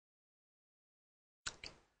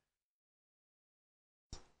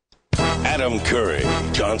Adam Curry,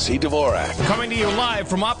 John C. Dvorak. Coming to you live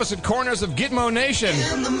from opposite corners of Gitmo Nation.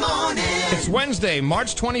 In the morning. It's Wednesday,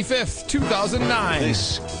 March 25th, 2009.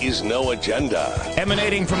 This is No Agenda.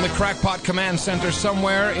 Emanating from the Crackpot Command Center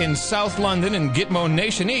somewhere in South London in Gitmo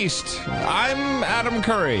Nation East, I'm Adam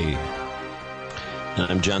Curry.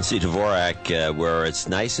 I'm John C. Dvorak, where it's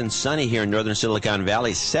nice and sunny here in northern Silicon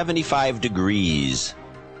Valley, 75 degrees.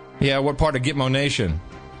 Yeah, what part of Gitmo Nation?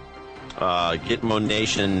 Gitmo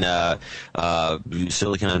Nation,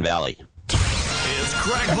 Silicon Valley. It's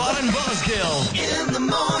Crackpot and Buzzkill. In the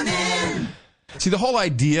morning. See, the whole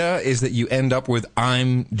idea is that you end up with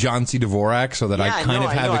I'm John C. Dvorak, so that I have a cue.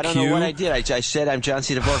 I don't know what I did. I said I'm John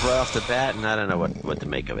C. Dvorak right off the bat, and I don't know what to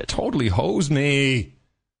make of it. Totally hosed me.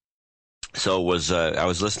 So I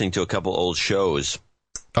was listening to a couple old shows.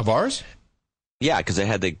 Of ours? Yeah, because I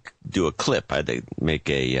had to do a clip. I had to make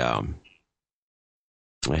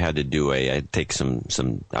take some,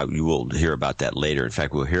 you will hear about that later. In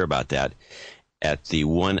fact, we'll hear about that at the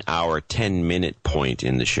 1 hour, 10 minute point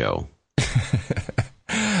in the show.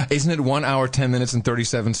 Isn't it 1 hour, 10 minutes, and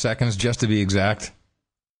 37 seconds, just to be exact?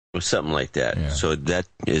 Something like that. Yeah. So that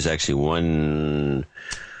is actually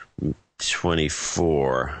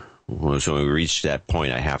 1:24. So when we reach that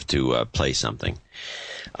point, I have to play something.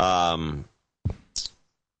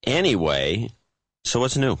 Anyway, so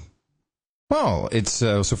what's new? Well, it's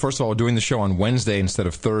so first of all, we're doing the show on Wednesday instead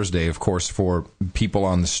of Thursday. Of course, for people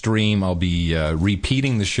on the stream, I'll be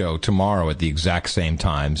repeating the show tomorrow at the exact same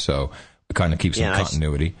time, so it kind of keeps some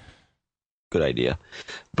continuity. Good idea.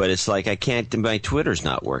 But it's like my Twitter's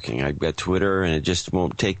not working. I've got Twitter, and it just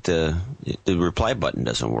won't take the reply button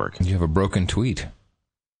doesn't work. You have a broken tweet.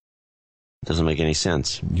 Doesn't make any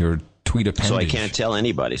sense. Your tweet appendage. So I can't tell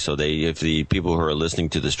anybody. So if the people who are listening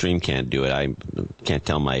to the stream can't do it, I can't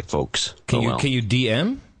tell my folks. Can you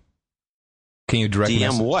DM? Can you direct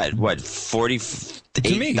DM message? What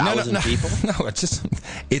 48,000 people? No,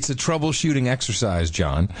 it's a troubleshooting exercise,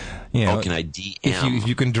 John. You know, can I DM? If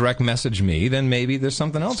you can direct message me, then maybe there's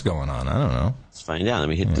something else going on. I don't know. Let's find out. Let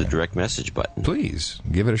me hit the direct message button. Please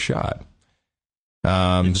give it a shot.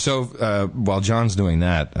 While John's doing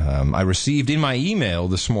that, I received in my email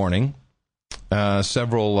this morning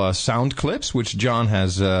several sound clips, which John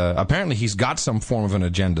has, apparently he's got some form of an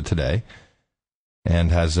agenda today,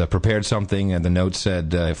 and has prepared something, and the note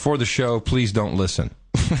said, for the show, please don't listen.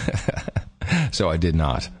 So I did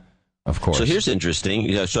not, of course. So here's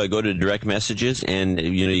interesting. So I go to direct messages, and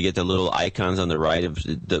you get the little icons on the right of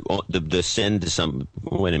the send to some.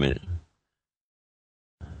 Wait a minute.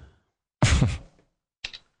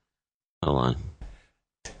 Hold on.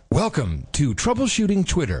 Welcome to Troubleshooting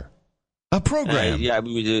Twitter, a program.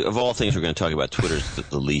 Of all things we're going to talk about, Twitter's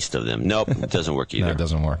the least of them. Nope, it doesn't work either. No, it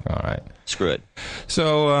doesn't work. All right. Screw it.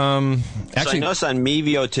 So, actually, I noticed on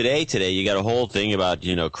Mevio today you got a whole thing about,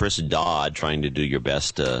 Chris Dodd trying to do your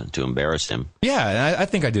best to embarrass him. Yeah, I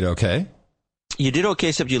think I did okay. You did okay,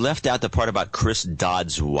 except you left out the part about Chris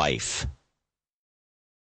Dodd's wife.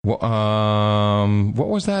 Well, what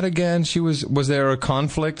was that again? Was there a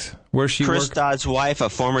conflict where she Chris worked? Dodd's wife, a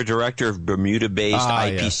former director of Bermuda-based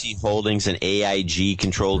IPC Holdings, an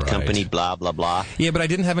AIG-controlled company, blah, blah, blah. Yeah, but I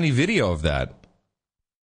didn't have any video of that.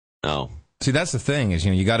 Oh. See, that's the thing, is,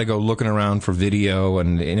 you got to go looking around for video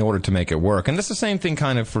and in order to make it work. And that's the same thing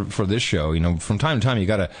kind of for this show. From time to time, you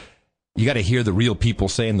got to hear the real people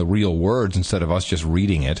saying the real words instead of us just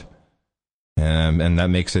reading it. And that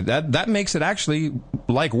makes it actually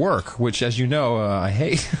like work, which, as you know, I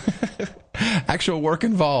hate. Actual work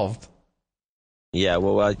involved. Yeah,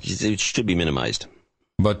 well, it should be minimized.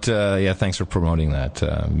 But thanks for promoting that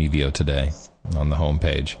Mevio today on the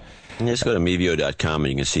homepage. Just go to Mevio.com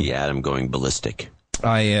and you can see Adam going ballistic.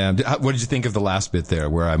 What did you think of the last bit there,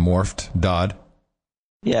 where I morphed Dodd?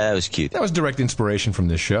 Yeah, that was cute. That was direct inspiration from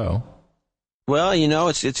this show. Well,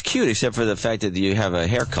 it's cute, except for the fact that you have a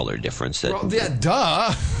hair color difference.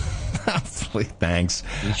 Duh. Thanks.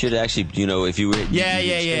 You should actually, if you were... Yeah.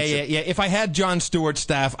 If I had Jon Stewart's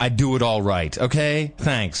staff, I'd do it all right, okay?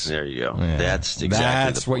 Thanks. There you go. Yeah.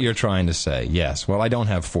 That's what you're trying to say. Yes. Well, I don't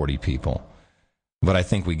have 40 people, but I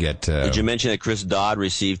think we get... Did you mention that Chris Dodd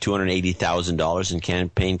received $280,000 in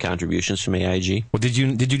campaign contributions from AIG? Well, did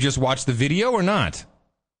you just watch the video or not?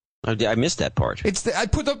 I missed that part. I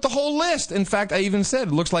put up the whole list. In fact, I even said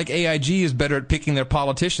it looks like AIG is better at picking their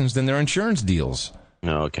politicians than their insurance deals.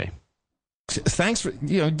 Oh, okay. Thanks for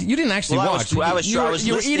you didn't actually watch.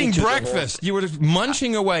 You were eating breakfast. You were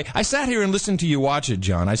munching away. I sat here and listened to you watch it,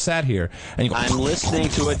 John. I sat here and you go, I'm listening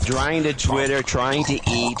to it, trying to Twitter, trying to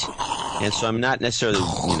eat, and so I'm not necessarily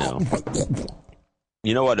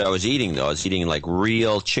You know what I was eating though? I was eating like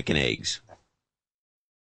real chicken eggs.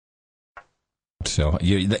 So,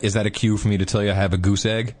 is that a cue for me to tell you I have a goose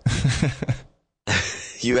egg?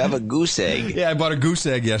 You have a goose egg. Yeah, I bought a goose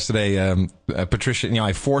egg yesterday. Patricia,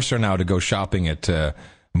 I force her now to go shopping at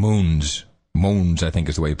Moons. Moons, I think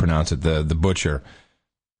is the way you pronounce it. The butcher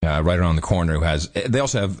right around the corner who has. They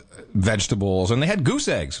also have vegetables, and they had goose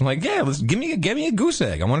eggs. I'm like, yeah, give me a goose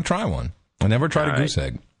egg. I want to try one. I never tried a goose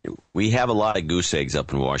egg. We have a lot of goose eggs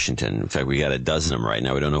up in Washington. In fact, we got a dozen of them right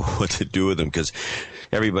now. We don't know what to do with them because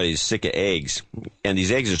everybody's sick of eggs. And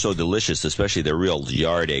these eggs are so delicious, especially the real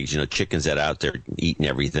yard eggs. Chickens that are out there eating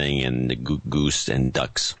everything, and the goose and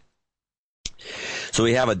ducks. So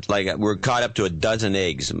we have we're caught up to a dozen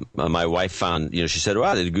eggs. My wife found, she said,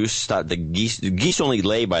 wow, the goose stopped. The geese only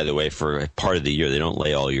lay, by the way, for part of the year. They don't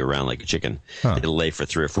lay all year round like a chicken. Huh. They lay for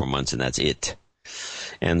 3 or 4 months, and that's it.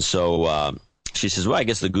 And so, she says, well, I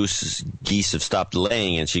guess the geese have stopped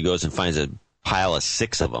laying, and she goes and finds a pile of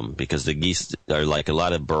 6 of them because the geese are like a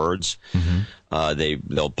lot of birds. Mm-hmm.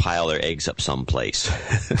 They'll pile their eggs up someplace.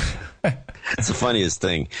 It's the funniest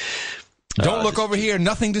thing. Don't look over here.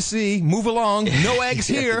 Nothing to see. Move along. No eggs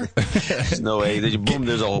here. There's no eggs. Boom,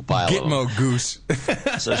 there's a whole pile of them. Gitmo goose.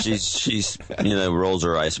 So she's rolls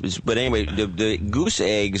her eyes. But anyway, the goose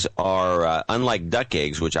eggs are unlike duck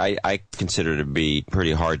eggs, which I consider to be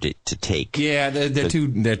pretty hard to take. Yeah, they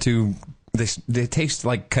taste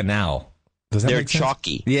like canal. Does that they're make sense?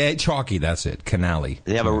 Chalky. Yeah, chalky. That's it. Canally.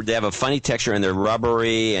 They have a funny texture, and they're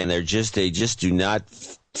rubbery, and they just do not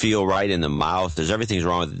feel right in the mouth. Everything's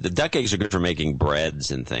wrong with it. The duck eggs are good for making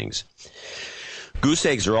breads and things. Goose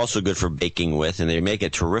eggs are also good for baking with, and they make a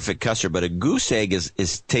terrific custard. But a goose egg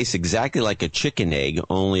tastes exactly like a chicken egg,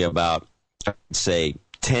 only about, say,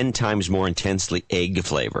 10 times more intensely egg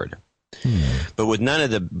flavored. But with none of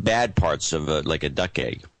the bad parts of like a duck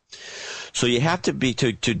egg. So you have to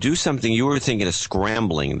to do something. You were thinking of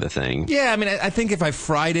scrambling the thing. Yeah, I mean, I think if I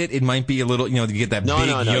fried it, it might be a little, you get that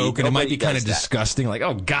big yolk, and it might be kind of disgusting. Like,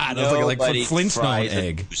 oh God, it's like Flintstone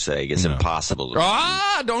egg. Goose egg. It's impossible.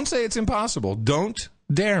 Don't say it's impossible. Don't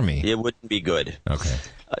dare me. It wouldn't be good. Okay.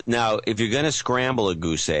 Now, if you're going to scramble a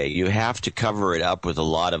goose egg, you have to cover it up with a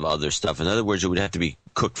lot of other stuff. In other words, it would have to be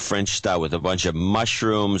cooked French style with a bunch of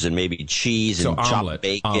mushrooms and maybe cheese and chopped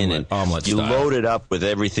bacon. Omelet you style. Load it up with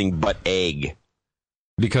everything but egg.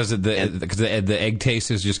 Because the egg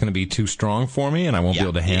taste is just going to be too strong for me, and I won't be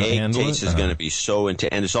able to handle it? The egg taste is going to be so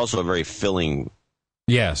intense, and it's also a very filling.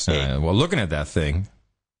 Yes. Well, looking at that thing,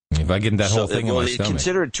 if I get that whole thing in my stomach.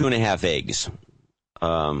 Consider it 2.5 eggs.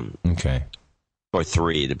 Okay. Or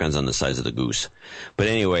 3, it depends on the size of the goose. But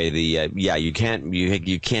anyway, you can't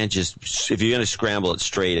just, if you're going to scramble it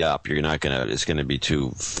straight up, it's going to be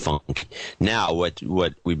too funky. Now, what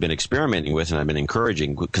we've been experimenting with, and I've been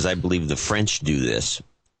encouraging, because I believe the French do this,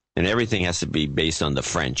 and everything has to be based on the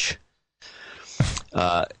French,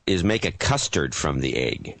 is make a custard from the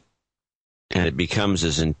egg. And it becomes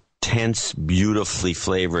this intense, beautifully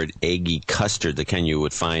flavored, eggy custard, the kind you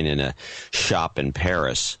would find in a shop in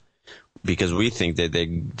Paris. Because we think that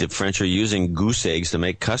the French are using goose eggs to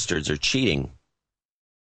make custards or cheating.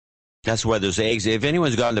 That's why those eggs, if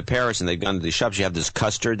anyone's gone to Paris and they've gone to the shops, you have this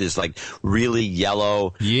custard, this like really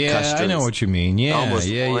yellow custard. I know what you mean. Yeah, almost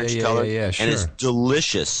orange color. Yeah, sure. And it's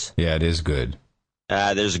delicious. Yeah, it is good.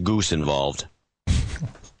 There's goose involved.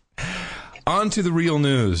 On to the real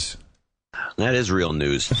news. That is real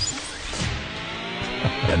news.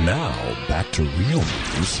 And now, back to real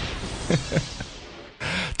news.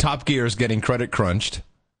 Top Gear is getting credit crunched.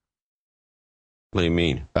 What do you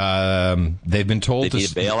mean? They've been told they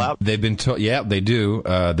need a bailout? They've been told, yeah, they do.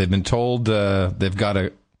 They've been told they've got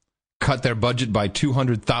to cut their budget by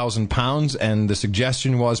 £200,000, and the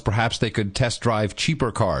suggestion was perhaps they could test drive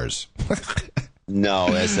cheaper cars.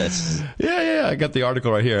 No, that's yeah. I got the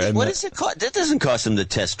article right here. And what does it cost? That doesn't cost them to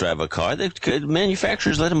test drive a car.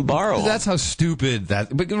 Manufacturers let them borrow. That's how stupid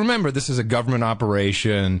that. But remember, this is a government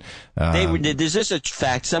operation. Is this a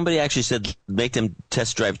fact? Somebody actually said make them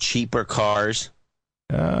test drive cheaper cars,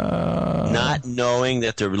 not knowing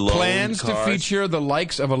that they're loan plans cars. to feature the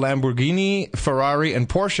likes of a Lamborghini, Ferrari, and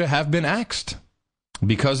Porsche have been axed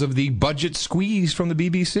because of the budget squeeze from the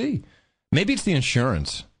BBC. Maybe it's the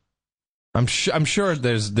insurance. I'm sure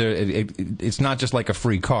it's not just like a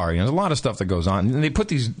free car. There's a lot of stuff that goes on. And they put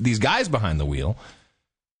these guys behind the wheel.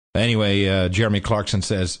 Anyway, Jeremy Clarkson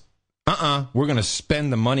says, we're going to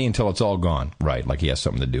spend the money until it's all gone. Right, like he has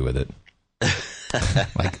something to do with it.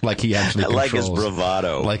 like he actually controls. Like his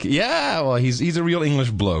bravado. Well, he's a real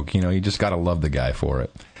English bloke. You just got to love the guy for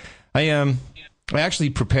it. I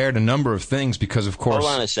actually prepared a number of things because, of course...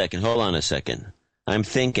 Hold on a second. I'm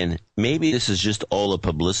thinking maybe this is just all a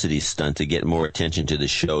publicity stunt to get more attention to the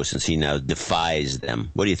show since he now defies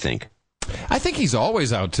them. What do you think? I think he's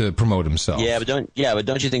always out to promote himself. Yeah, but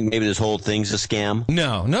don't you think maybe this whole thing's a scam?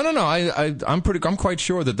 No. I'm quite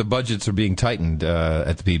sure that the budgets are being tightened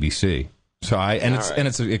at the BBC. So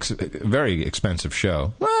it's a very expensive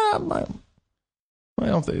show.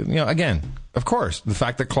 Well, again, of course, the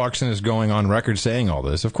fact that Clarkson is going on record saying all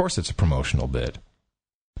this, of course, it's a promotional bid.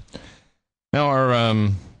 Now,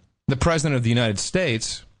 the President of the United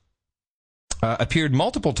States appeared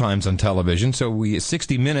multiple times on television. So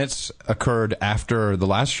 60 Minutes occurred after the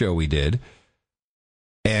last show we did.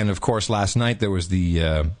 And, of course, last night there was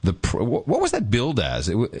what was that billed as?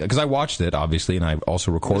 Because I watched it, obviously, and I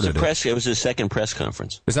also recorded it. It was his second press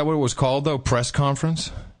conference. Is that what it was called, though? Press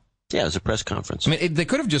conference? Yeah, it was a press conference. I mean, they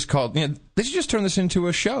could have just called, they should just turn this into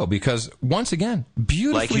a show because, once again,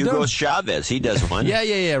 beautifully like Hugo done. Chavez, he does one.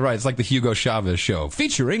 Yeah, right. It's like the Hugo Chavez show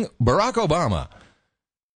featuring Barack Obama.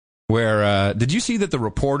 Where, did you see that the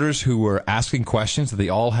reporters who were asking questions, that they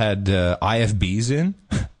all had IFBs in?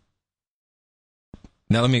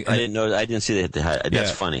 Now, I didn't know. I didn't see that.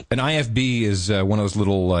 That's funny. An IFB is one of those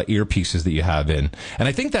little earpieces that you have in. And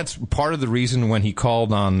I think that's part of the reason when he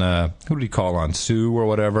called on, who did he call on? Sue or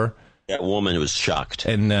whatever? That woman was shocked.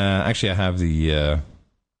 And actually, I have the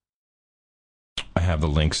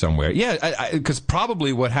link somewhere. Yeah, because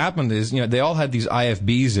probably what happened is, they all had these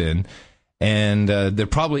IFBs in. And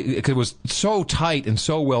it was so tight and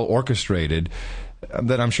so well orchestrated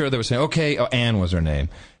that I'm sure they were saying, okay, Ann was her name.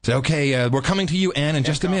 So, okay, we're coming to you, Ann, in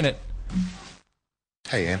just a minute.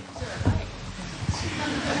 Hey, Ann.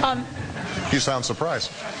 You sound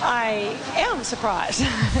surprised. I am surprised.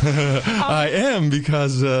 I am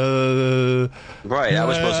because... right, I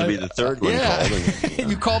was supposed to be the third one called.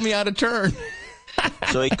 You called me out of turn.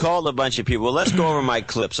 So he called a bunch of people. Well, let's go over my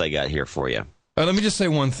clips I got here for you. Let me just say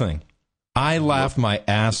one thing. I laughed my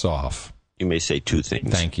ass off. You may say two things.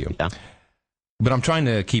 Thank you. Yeah. But I'm trying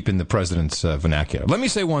to keep in the president's vernacular. Let me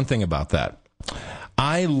say one thing about that.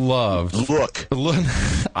 I loved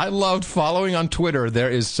following on Twitter. There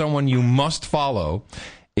is someone you must follow.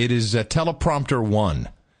 It is Teleprompter 1.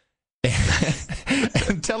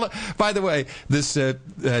 By the way, this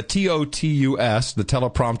TOTUS, the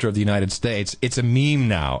teleprompter of the United States, it's a meme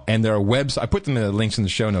now, and there are websites. I put them in the links in the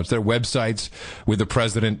show notes. There are websites with the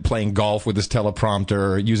president playing golf with his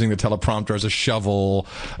teleprompter, using the teleprompter as a shovel.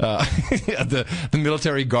 The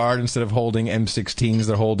military guard, instead of holding M16s,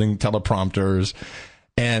 they're holding teleprompters.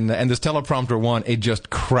 And this Teleprompter 1, it just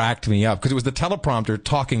cracked me up because it was the teleprompter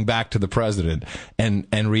talking back to the president and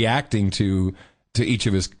reacting to each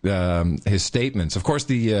of his statements. Of course,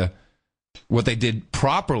 what they did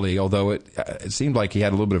properly, although it seemed like he had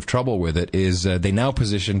a little bit of trouble with it, is they now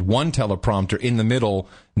positioned one teleprompter in the middle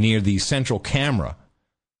near the central camera.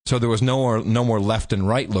 So there was no more left and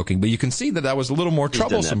right looking. But you can see that was a little more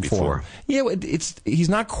troublesome for him. Yeah, he's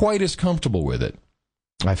not quite as comfortable with it,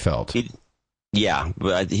 I felt.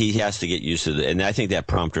 But he has to get used to it. And I think that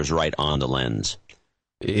prompter's right on the lens.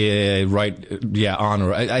 Right. Yeah,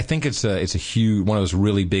 honor. I think it's a huge one of those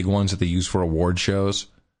really big ones that they use for award shows.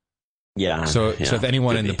 Yeah. So if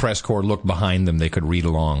anyone in the press corps looked behind them, they could read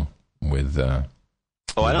along with. I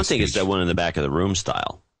don't think it's that one in the back of the room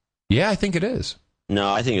style. Yeah, I think it is.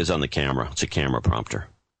 No, I think it's on the camera. It's a camera prompter.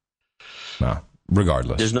 No,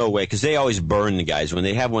 regardless. There's no way, because they always burn the guys when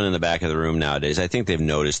they have one in the back of the room nowadays. I think they've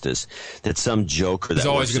noticed this, that some joker is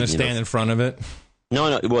always going to stand in front of it.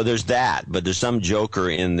 No. Well, there's that, but there's some joker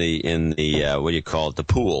in the what do you call it, the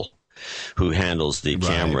pool, who handles the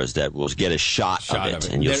cameras that will get a shot of it,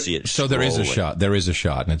 and you'll see it. So there is a shot. There is a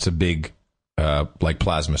shot, and it's a big, like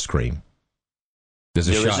plasma screen. There's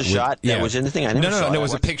a shot. That was in the thing. I never saw No. It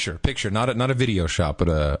was a picture, not a video shot, but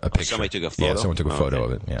a picture. Somebody took a photo. Yeah, someone took a photo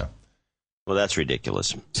of it. Yeah. Well, that's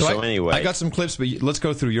ridiculous. So anyway, I got some clips, but let's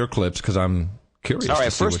go through your clips because I'm curious. All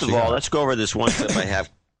right. First of all, let's go over this one clip I have.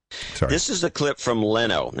 Sorry. This is the clip from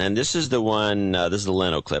Leno, and this is the one. This is the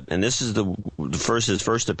Leno clip, and this is his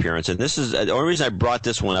first appearance. And this is the only reason I brought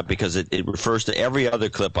this one up because it refers to every other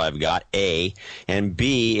clip I've got. A, and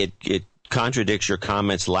B, it contradicts your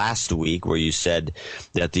comments last week where you said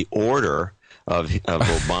that the order of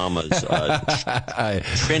Obama's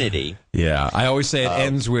Trinity. Yeah, I always say it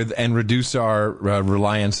ends with and reduce our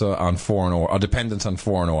reliance on foreign oil, our dependence on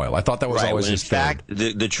foreign oil. I thought that was always his thing. In fact,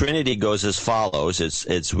 the Trinity goes as follows: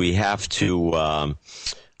 it's we have to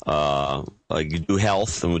do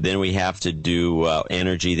health, and then we have to do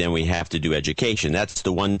energy, then we have to do education. That's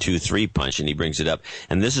the 1, 2, 3 punch, and he brings it up.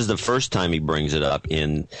 And this is the first time he brings it up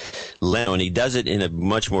in Leno, and he does it in a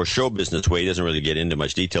much more show business way. He doesn't really get into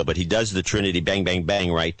much detail, but he does the Trinity bang, bang,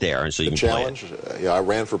 bang right there, and so you can challenge. Play it. I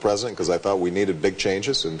ran for president because I thought we needed big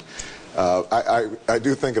changes, and I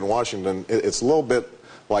do think in Washington it's a little bit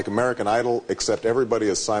like American Idol, except everybody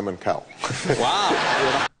is Simon Cowell.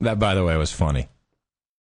 Wow. That, by the way, was funny.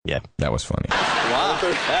 Yeah. That was funny. Wow.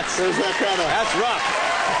 There's that kind of... That's rough.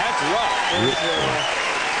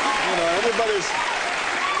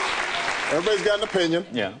 Everybody's got an opinion.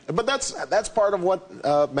 Yeah. But that's part of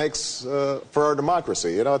what makes for our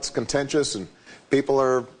democracy. You know, it's contentious and people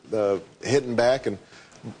are hitting back. And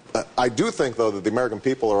I do think, though, that the American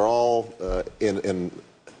people are all in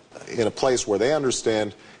a place where they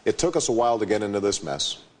understand it took us a while to get into this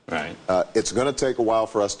mess. Right. It's going to take a while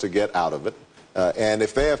for us to get out of it. And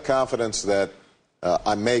if they have confidence that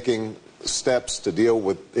I'm making steps to deal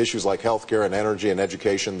with issues like health care and energy and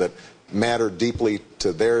education that matter deeply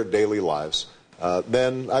to their daily lives,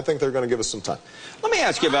 then I think they're going to give us some time. Let me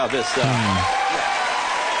ask you about this.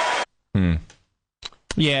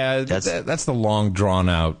 Yeah, that's the long,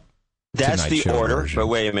 drawn-out That's Tonight the Show order, version. but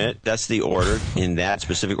wait a minute. That's the order in that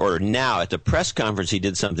specific order. Now, at the press conference, he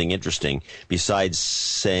did something interesting. Besides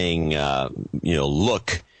saying,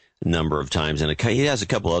 look a number of times, and he has a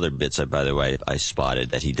couple other bits, by the way, I spotted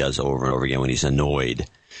that he does over and over again when he's annoyed.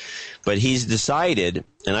 But he's decided,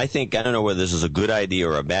 and I don't know whether this is a good idea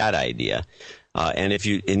or a bad idea. And if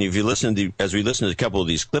you listen to, as we listen to a couple of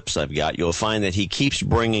these clips I've got, you'll find that he keeps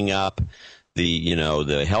bringing up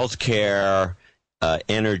the health care,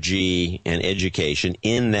 energy, and education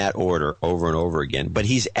in that order over and over again. But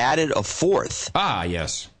he's added a fourth. Ah,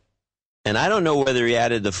 yes. And I don't know whether he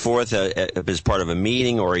added the fourth as part of a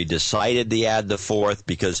meeting or he decided to add the fourth,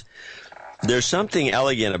 because there's something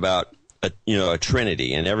elegant about a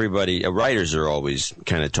trinity, and writers are always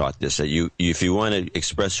kind of taught this, that if you want to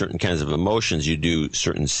express certain kinds of emotions, you do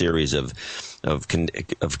certain series of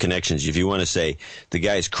connections. If you want to say the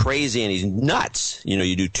guy's crazy and he's nuts,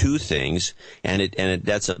 you do two things, and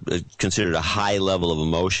that's considered a high level of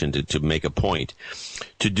emotion to make a point.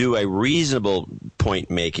 To do a reasonable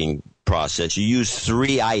point making process, you use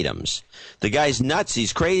three items. The guy's nuts,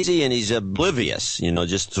 he's crazy, and he's oblivious.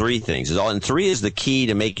 Just three things. And three is the key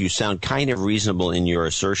to make you sound kind of reasonable in your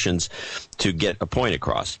assertions to get a point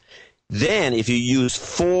across. Then, if you use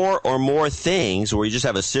four or more things, where you just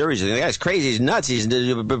have a series of the guy's crazy, he's nuts, he's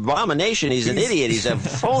an abomination, he's an idiot, he's a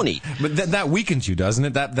phony. But that weakens you, doesn't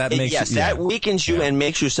it? That makes yes, you, that weakens you and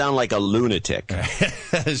makes you sound like a lunatic.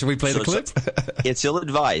 Should we play the clip? It's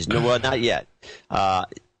ill-advised. No, well, not yet.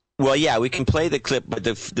 Well, yeah, we can play the clip, but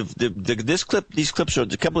these clips are a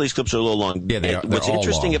couple of these clips are a little long. Yeah, they are. What's They're all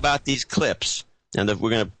interesting long. about these clips, and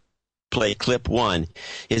we're going to play clip one,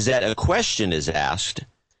 is that a question is asked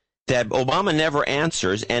that Obama never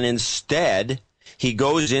answers, and instead he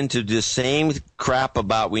goes into the same crap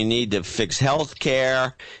about we need to fix health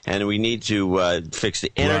care and we need to fix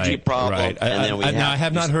the energy problem. Right. And then I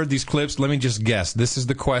have not heard these clips. Let me just guess. This is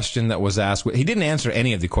the question that was asked. He didn't answer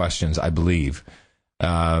any of the questions, I believe.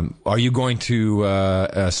 Are you going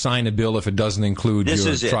to sign a bill if it doesn't include This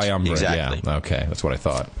your is it. triumvirate? Exactly. Yeah. Okay, that's what I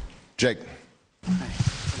thought. Jake.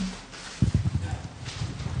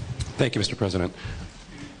 Thank you, Mr. President.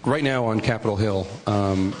 Right now on Capitol Hill,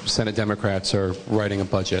 Senate Democrats are writing a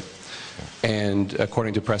budget. And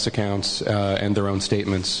according to press accounts and their own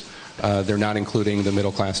statements, they're not including the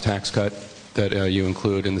middle-class tax cut that you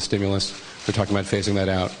include in the stimulus. They're talking about phasing that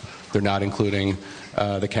out. They're not including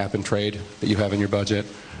the cap and trade that you have in your budget.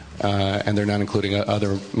 And they're not including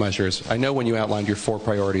other measures. I know when you outlined your 4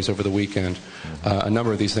 priorities over the weekend, a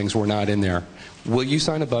number of these things were not in there. Will you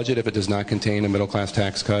sign a budget if it does not contain a middle-class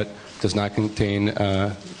tax cut, does not contain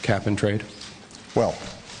cap and trade? Well,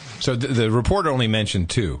 so the reporter only mentioned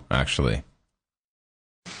 2, actually.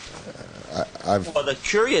 Well, the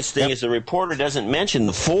curious thing is the reporter doesn't mention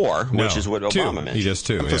the 4, which is what 2. Obama mentioned. He just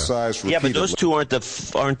 2. emphasized Yeah, but those repeatedly.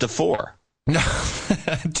 2 aren't the 4. No,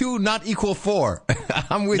 2 not equal 4.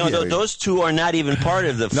 I'm with No, you. those 2 are not even part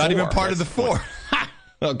of the 4. Not even part of the That's the 4.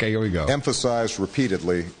 Okay, here we go. Emphasized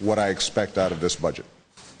repeatedly what I expect out of this budget.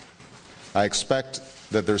 I expect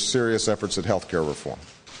that there's serious efforts at health care reform.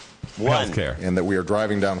 One. Healthcare. And that we are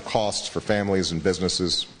driving down costs for families and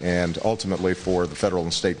businesses and ultimately for the federal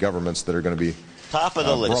and state governments that are going to be Top of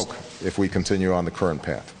the list. broke if we continue on the current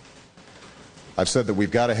path. I've said that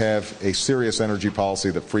we've got to have a serious energy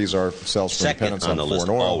policy that frees ourselves from Second dependence on on the foreign list,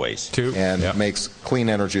 oil always. 2. and Yep. makes clean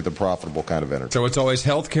energy the profitable kind of energy. So it's always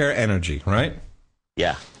healthcare, energy, right?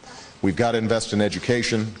 Yeah. We've got to invest in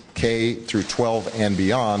education, K through 12 and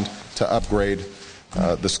beyond, to upgrade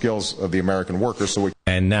the skills of the American worker so we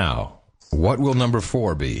And now, what will number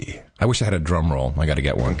 4 be? I wish I had a drum roll. I got to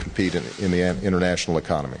get one. can compete in the international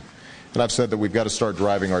economy. And I've said that we've got to start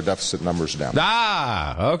driving our deficit numbers down.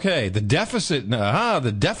 Ah, okay. The deficit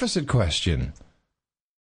question.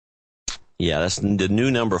 Yeah, that's the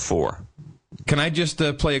new number 4. Can I just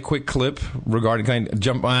play a quick clip regarding? Can I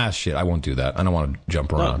jump? Shit, I won't do that. I don't want to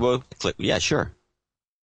jump around. Well, yeah, sure.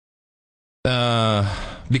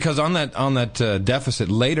 Because on that deficit,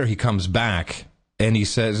 later he comes back and he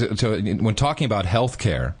says, when talking about health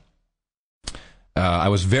care, I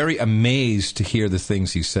was very amazed to hear the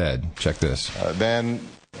things he said. Check this. Then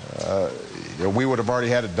we would have already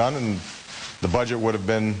had it done, and the budget would have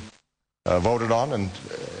been voted on, and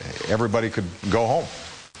everybody could go home.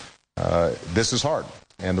 This is hard.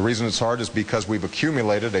 And the reason it's hard is because we've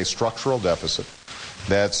accumulated a structural deficit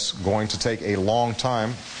that's going to take a long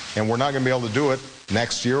time, and we're not going to be able to do it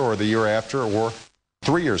next year or the year after or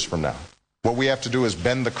 3 years from now. What we have to do is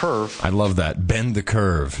bend the curve. I love that. Bend the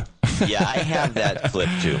curve. Yeah, I have that clip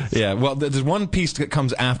too. Yeah, well, there's one piece that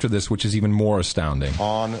comes after this which is even more astounding.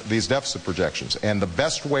 On these deficit projections. And the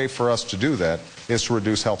best way for us to do that is to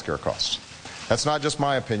reduce healthcare costs. That's not just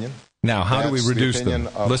my opinion. Now, how do we reduce them?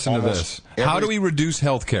 Listen to this. How do we reduce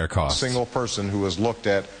healthcare costs? Single person who has looked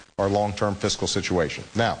at our long-term fiscal situation.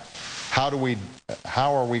 Now, how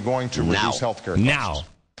are we going to reduce healthcare costs? Now.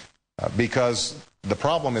 Because the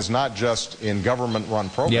problem is not just in government-run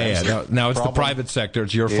programs. Now it's the private sector.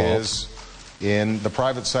 It's your fault. It is in the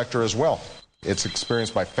private sector as well. It's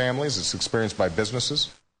experienced by families. It's experienced by businesses.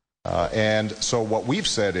 And so what we've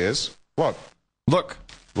said is, look,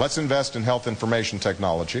 let's invest in health information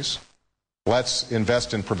technologies. Let's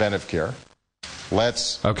invest in preventive care.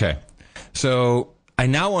 Okay. So I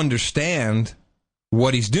now understand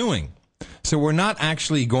what he's doing. So we're not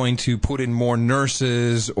actually going to put in more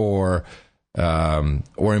nurses or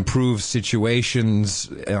improve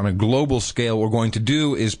situations on a global scale. What we're going to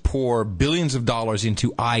do is pour billions of dollars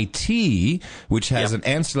into IT, which has an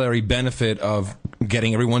ancillary benefit of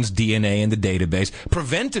getting everyone's DNA in the database.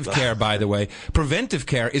 Preventive care, by the way, preventive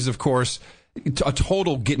care is, of course, a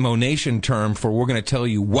total Gitmo Nation term for we're going to tell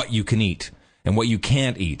you what you can eat and what you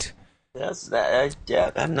can't eat.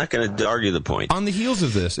 I'm not going to argue the point. On the heels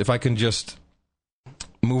of this, if I can just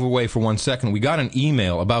move away for 1 second, we got an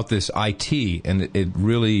email about this IT, and it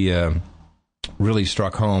really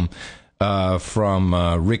struck home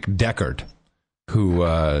from Rick Deckard, who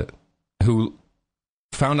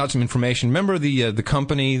found out some information. Remember the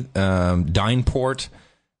company Dyneport,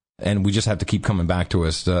 and we just have to keep coming back to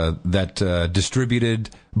us, that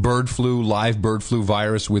distributed live bird flu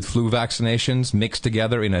virus with flu vaccinations mixed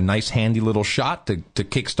together in a nice handy little shot to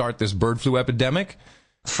kickstart this bird flu epidemic?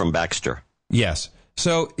 From Baxter. Yes.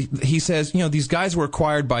 So he says, these guys were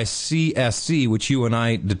acquired by CSC, which you and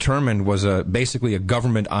I determined was basically a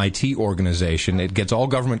government IT organization. It gets all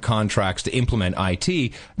government contracts to implement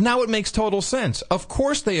IT. Now it makes total sense. Of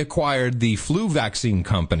course they acquired the flu vaccine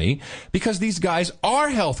company because these guys are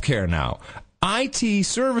healthcare now. IT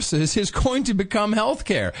services is going to become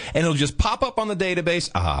healthcare, and it'll just pop up on the database.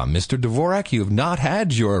 Mr. Dvorak, you have not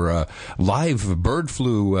had your live bird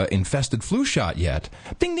flu infested flu shot yet.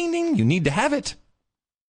 Ding, ding, ding. You need to have it.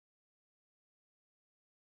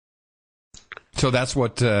 So that's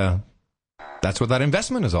what that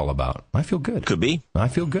investment is all about. I feel good. Could be. I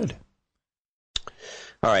feel good.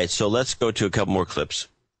 All right, so let's go to a couple more clips.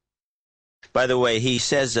 By the way, he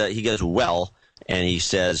says he goes well, and he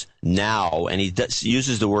says now, and he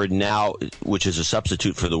uses the word now, which is a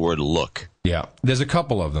substitute for the word look. Yeah, there's a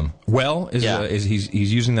couple of them. Well is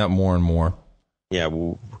he's using that more and more. Yeah.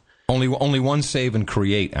 Only one save and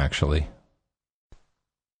create actually.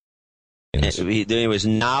 It was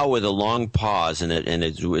now with a long pause, and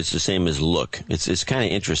it's the same as look. It's kind of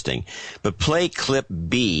interesting. But play clip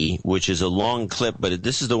B, which is a long clip, but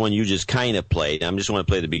this is the one you just kind of played. I just want to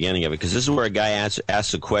play the beginning of it, because this is where a guy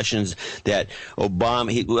asks the questions that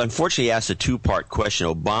Obama, unfortunately asked a two-part question.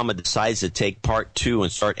 Obama decides to take part two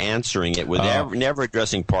and start answering it without never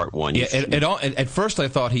addressing part one. Yeah, at first I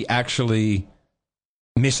thought he actually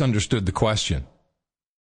misunderstood the question.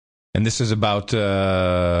 And this is about...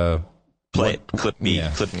 Play it. Clip B.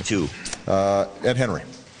 Clip 2. Ed Henry.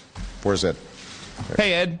 Where's Ed?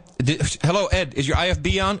 Hey, Ed. Hello, Ed. Is your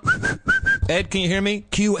IFB on? Ed, can you hear me?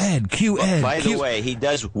 Cue Ed. By the way, he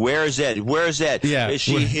does, where's Ed? Where's Ed? Yeah. Is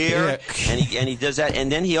she here? Yeah. And he does that. And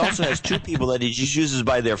then he also has two people that he just uses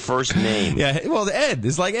by their first name. Yeah. Well, Ed.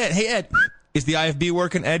 It's like, Ed. Hey, Ed. Is the IFB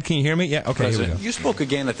working? Ed, can you hear me? Yeah, okay, President, here we go. You spoke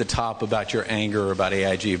again at the top about your anger about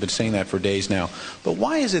AIG. You've been saying that for days now. But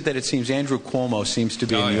why is it that it seems Andrew Cuomo seems to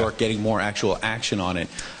be in New York getting more actual action on it?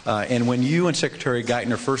 And when you and Secretary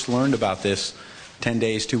Geithner first learned about this 10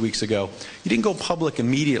 days, 2 weeks ago, you didn't go public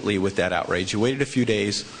immediately with that outrage. You waited a few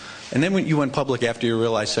days. And then when you went public after you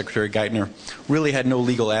realized Secretary Geithner really had no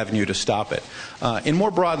legal avenue to stop it. And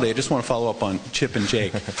more broadly, I just want to follow up on Chip and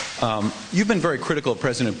Jake. You've been very critical of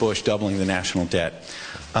President Bush doubling the national debt.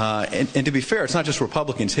 And to be fair, it's not just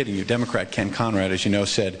Republicans hitting you. Democrat Ken Conrad, as you know,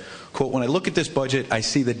 said, quote, "When I look at this budget, I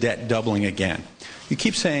see the debt doubling again." You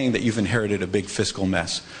keep saying that you've inherited a big fiscal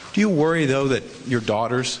mess. Do you worry, though, that your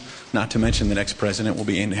daughters, not to mention the next president, will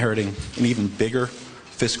be inheriting an even bigger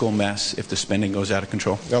fiscal mess if the spending goes out of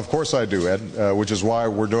control? Of course I do, Ed, which is why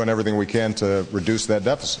we're doing everything we can to reduce that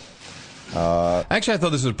deficit. Actually, I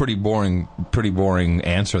thought this was a pretty boring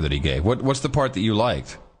answer that he gave. What's the part that you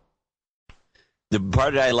liked? The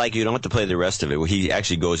part that I like, you don't have to play the rest of it. He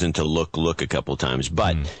actually goes into look a couple times,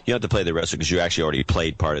 but you don't have to play the rest of it because you actually already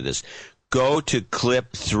played part of this. Go to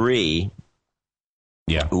clip 3,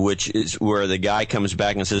 which is where the guy comes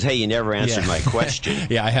back and says, "Hey, you never answered my question."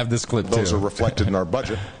 Yeah, I have this clip too. Those are reflected in our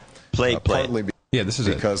budget. Play. Partly this is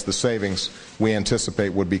because the savings we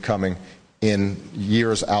anticipate would be coming in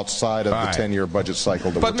years outside of the 10-year budget cycle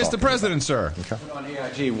that But we're talking Mr. President, sir. Okay. On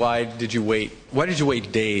AIG, why did you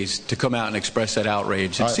wait days to come out and express that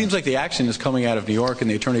outrage? It seems like the action is coming out of New York and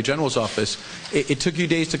the Attorney General's office. It took you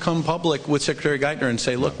days to come public with Secretary Geithner and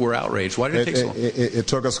say, "Look, we're outraged." Why did it take so long? It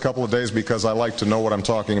took us a couple of days because I like to know what I'm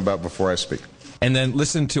talking about before I speak. And then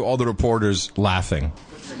listen to all the reporters laughing.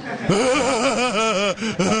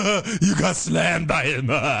 You got slammed by him.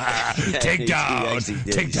 Take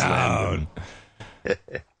down.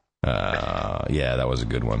 Yeah, that was a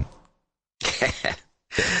good one.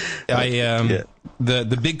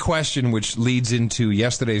 The big question, which leads into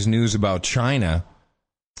yesterday's news about China,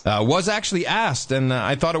 was actually asked, and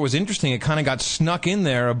I thought it was interesting. It kind of got snuck in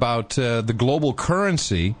there about the global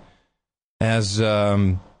currency, as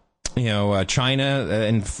China,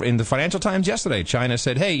 in the Financial Times yesterday, China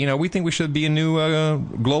said, "Hey, we think we should be a new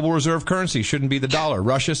global reserve currency. Shouldn't be the dollar."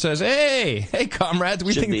 Russia says, "Hey, comrades,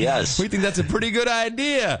 we think that's a pretty good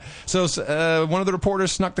idea." So one of the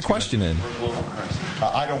reporters snuck the question in.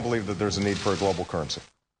 I don't believe that there's a need for a global currency.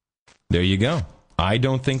 There you go. I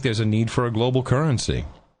don't think there's a need for a global currency.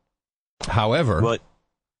 However,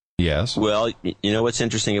 yes. Well, you know what's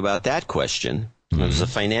interesting about that question? It was a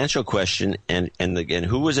financial question, and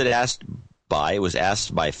who was it asked by? It was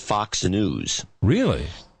asked by Fox News. Really?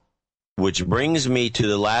 Which brings me to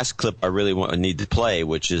the last clip I really need to play,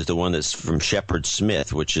 which is the one that's from Shepard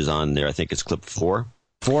Smith, which is on there. I think it's clip 4.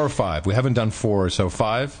 4 or 5. We haven't done 4, so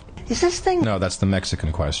 5? Is this thing? No, that's the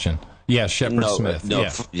Mexican question. Yeah, Shepard Smith.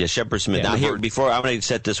 Shepard Smith. Now, here, before, I'm going to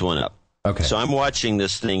set this one up. Okay. So I'm watching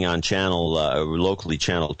this thing on locally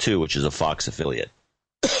Channel 2, which is a Fox affiliate.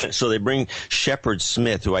 So they bring Shepard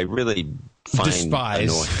Smith, who I really despise.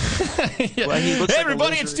 Annoying. Well, he looks hey,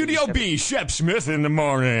 everybody, it's Studio B. Shep Smith in the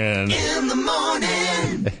morning. In the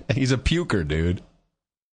morning. He's a puker, dude.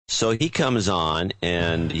 So he comes on,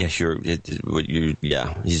 and he's what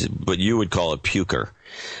you would call a puker.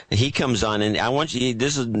 He comes on, and I want you.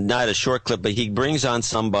 This is not a short clip, but he brings on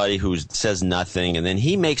somebody who says nothing, and then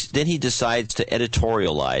he decides to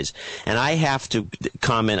editorialize, and I have to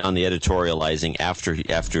comment on the editorializing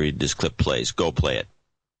after this clip plays. Go play it.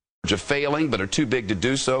 Of failing, but are too big to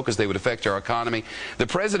do so because they would affect our economy. The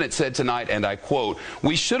president said tonight, and I quote,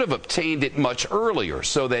 "We should have obtained it much earlier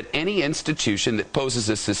so that any institution that poses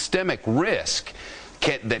a systemic risk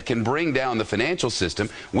that can bring down the financial system,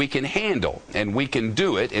 we can handle, and we can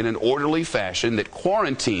do it in an orderly fashion that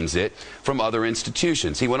quarantines it from other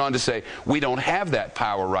institutions." He went on to say, "We don't have that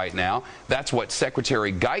power right now. That's what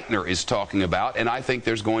Secretary Geithner is talking about, and I think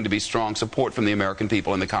there's going to be strong support from the American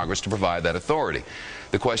people and the Congress to provide that authority."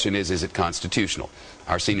 The question is it constitutional?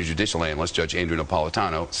 Our senior judicial analyst, Judge Andrew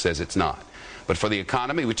Napolitano, says it's not. But for the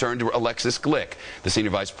economy, we turn to Alexis Glick, the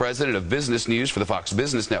Senior Vice President of Business News for the Fox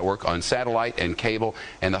Business Network on satellite and cable,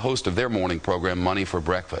 and the host of their morning program, Money for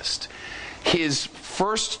Breakfast. His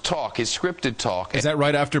first talk, his scripted talk... Is that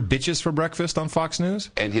right after Bitches for Breakfast on Fox News?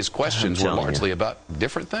 And his questions were largely about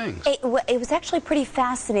different things. It was actually pretty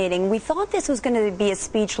fascinating. We thought this was going to be a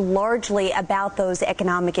speech largely about those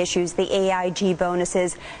economic issues, the AIG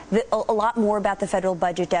bonuses, a lot more about the federal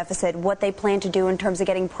budget deficit, what they plan to do in terms of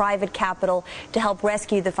getting private capital to help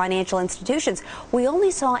rescue the financial institutions. We only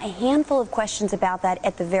saw a handful of questions about that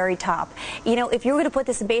at the very top. If you were going to put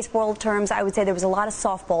this in baseball terms, I would say there was a lot of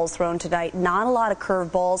softballs thrown tonight. Not a lot of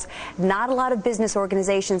curveballs, not a lot of business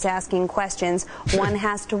organizations asking questions. One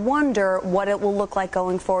has to wonder what it will look like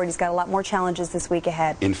going forward. He's got a lot more challenges this week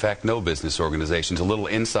ahead. In fact, no business organizations. A little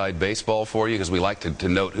inside baseball for you, because we like to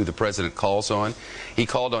note who the president calls on. He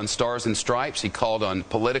called on Stars and Stripes. He called on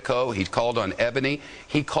Politico. He called on Ebony.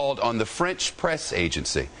 He called on the French press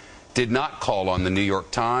agency. Did not call on the New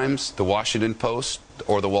York Times, the Washington Post,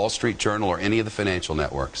 or the Wall Street Journal or any of the financial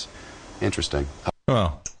networks. Interesting.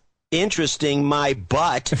 Well, interesting, my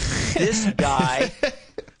butt. This guy,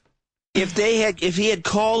 if he had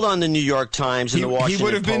called on the New York Times and the Washington Post, he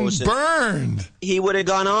would have been burned. He would have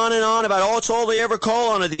gone on and on about, it's all they ever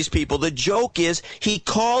call on are these people. The joke is he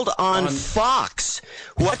called on Fox.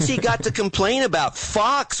 What's he got to complain about?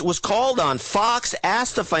 Fox was called on. Fox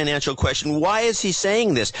asked a financial question. Why is he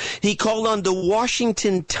saying this? He called on the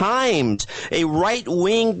Washington Times, a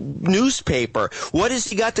right-wing newspaper. What has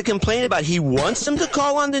he got to complain about? He wants them to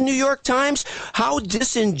call on the New York Times? How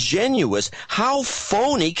disingenuous, how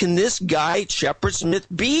phony can this guy, Shepard Smith,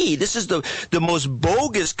 be? This is the most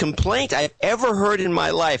bogus complaint I've ever heard in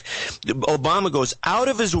my life. Obama goes out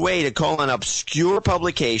of his way to call on obscure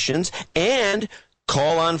publications and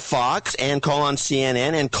call on Fox and call on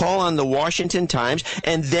CNN and call on the Washington Times,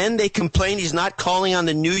 and then they complain he's not calling on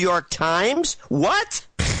the New York Times? What?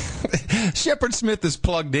 Shepard Smith is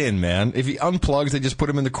plugged in, man. If he unplugs, they just put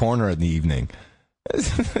him in the corner in the evening.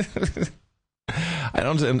 I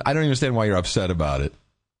don't understand why you're upset about it.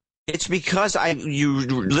 It's because you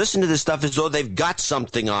listen to this stuff as though they've got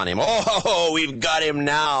something on him. Oh, we've got him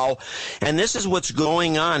now. And this is what's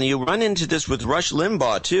going on. You run into this with Rush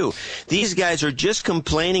Limbaugh, too. These guys are just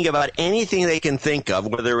complaining about anything they can think of,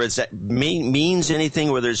 whether it's means anything,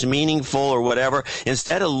 whether it's meaningful or whatever.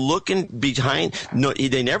 Instead of looking behind, no,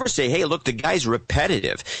 they never say, hey, look, the guy's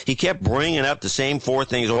repetitive. He kept bringing up the same four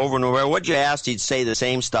things over and over. What you asked, he'd say the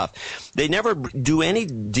same stuff. They never do any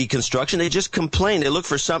deconstruction. They just complain. They look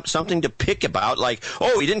for something to pick about, like,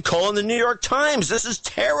 oh, he didn't call on the New York Times. This is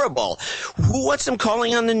terrible. Who wants him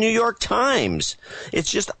calling on the New York Times?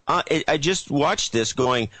 It's just, I just watched this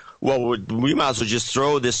going, well, we might as well just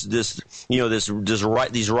throw these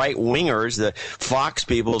right wingers, the Fox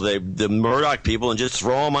people, the Murdoch people, and just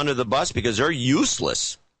throw them under the bus because they're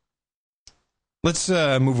useless. Let's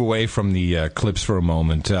move away from the clips for a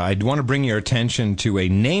moment. I want to bring your attention to a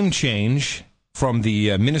name change from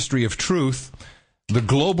the Ministry of Truth. The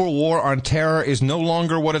global war on terror is no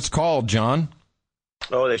longer what it's called, John.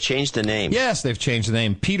 Oh, they've changed the name. Yes, they've changed the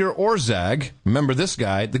name. Peter Orszag, remember this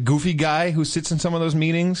guy, the goofy guy who sits in some of those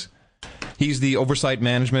meetings? He's the Oversight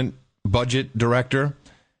Management Budget Director.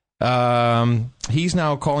 He's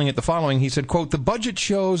now calling it the following. He said, quote, the budget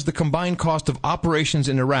shows the combined cost of operations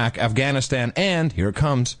in Iraq, Afghanistan, and, here it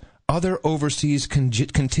comes, other overseas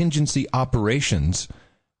contingency operations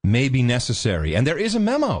may be necessary. And there is a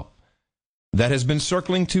memo that has been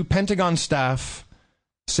circling to Pentagon staff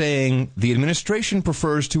saying the administration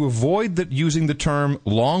prefers to avoid using the term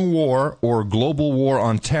long war or global war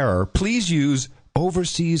on terror. Please use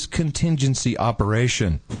overseas contingency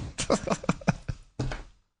operation.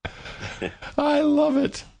 I love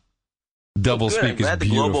it. Double speak is beautiful. The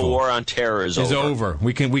global war on terror is over.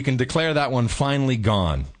 We can declare that one finally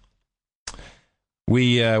gone.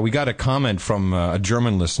 We got a comment from a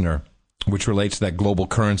German listener which relates to that global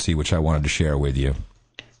currency, which I wanted to share with you.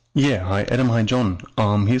 Yeah, hi Adam, hi John.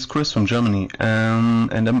 Here's Chris from Germany,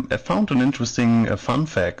 and I found an interesting fun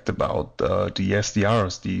fact about the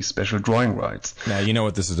SDRs, the special drawing rights. Now, you know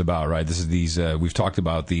what this is about, right? This is these, we've talked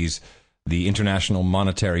about these, the International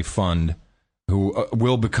Monetary Fund, who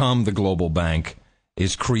will become the global bank,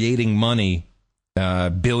 is creating money,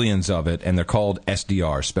 billions of it, and they're called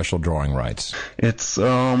SDR, special drawing rights. It's the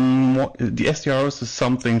SDRs is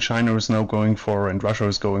something China is now going for and Russia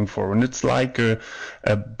is going for, and it's like a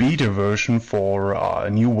beta version for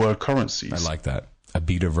new world currencies. I like that. A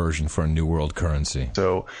beta version for a new world currency.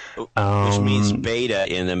 So, which means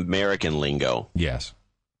beta in American lingo. Yes,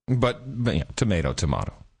 but yeah, tomato.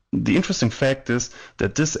 The interesting fact is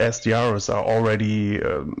that these SDRs are already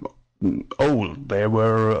old. They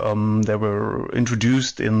were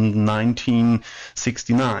introduced in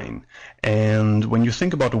 1969, and when you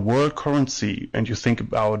think about a world currency and you think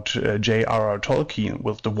about J.R.R. Tolkien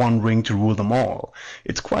with the One Ring to rule them all,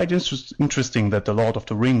 it's quite interesting that The Lord of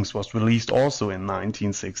the Rings was released also in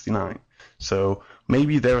 1969. So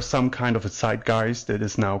maybe there's some kind of a zeitgeist that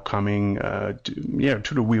is now coming to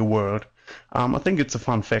the real world. I think it's a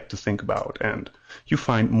fun fact to think about, and you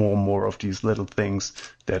find more and more of these little things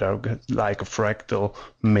that are like a fractal,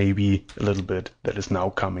 maybe a little bit, that is now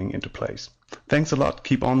coming into place. Thanks a lot.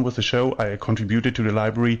 Keep on with the show. I contributed to the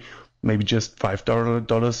library, maybe just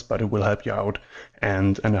 $5, but it will help you out,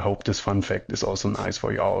 and I hope this fun fact is also nice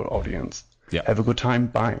for your audience. Yeah. Have a good time.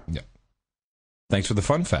 Bye. Yeah. Thanks for the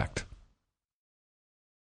fun fact.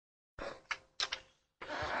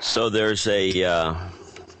 So there's a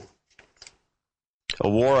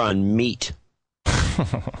war on meat.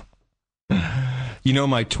 You know,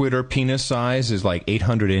 my Twitter penis size is like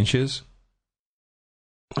 800 inches.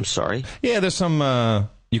 I'm sorry? Yeah, there's some...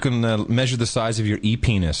 you can measure the size of your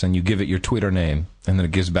e-penis, and you give it your Twitter name, and then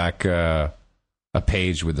it gives back a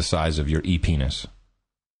page with the size of your e-penis.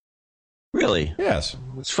 Really? Yes.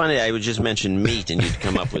 It's funny. I would just mention meat, and you'd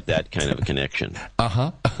come up with that kind of a connection.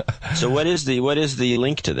 Uh-huh. So what is the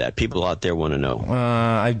link to that? People out there want to know.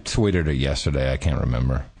 I tweeted it yesterday. I can't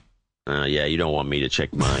remember. Yeah, you don't want me to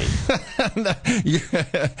check mine.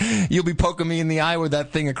 You'll be poking me in the eye with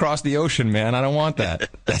that thing across the ocean, man. I don't want that.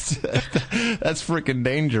 That's freaking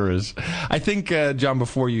dangerous. I think, John,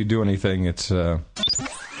 before you do anything, it's... And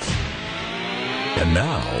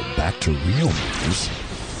now, back to real news.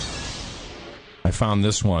 I found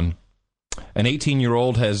this one. An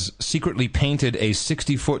 18-year-old has secretly painted a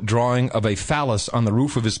 60-foot drawing of a phallus on the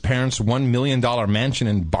roof of his parents' $1 million mansion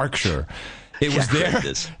in Berkshire. It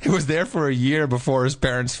was there for a year before his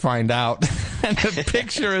parents find out. And the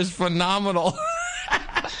picture is phenomenal.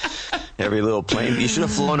 Every little plane. You should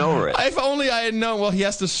have flown over it. If only I had known. Well, he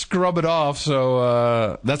has to scrub it off,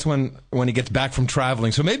 so that's when he gets back from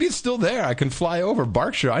traveling. So maybe it's still there. I can fly over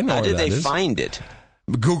Berkshire. I know where that is. How did they find it?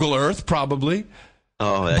 Google Earth, probably.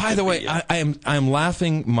 Oh, by the way, I am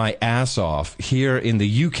laughing my ass off here in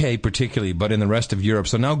the UK particularly, but in the rest of Europe.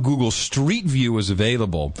 So now Google Street View is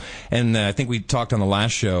available, and I think we talked on the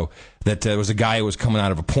last show that there was a guy who was coming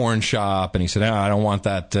out of a porn shop, and he said, I don't want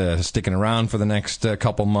that sticking around for the next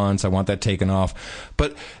couple months. I want that taken off.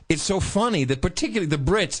 But it's so funny that particularly the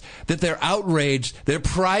Brits, that they're outraged, their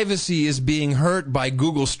privacy is being hurt by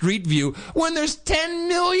Google Street View when there's 10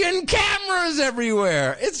 million cameras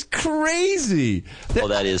everywhere. It's crazy. Well,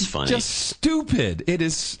 that is funny. Just stupid. It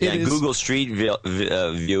is. Google Street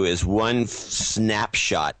View is one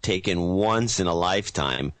snapshot taken once in a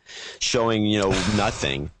lifetime, showing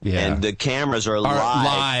nothing. Yeah. And the cameras are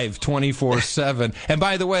live 24/7. And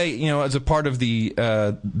by the way, as a part of the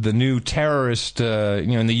new terrorist,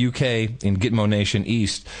 in the UK in Gitmo Nation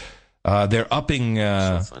East, they're upping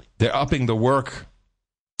the work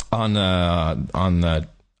on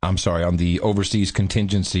the overseas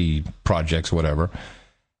contingency projects, whatever.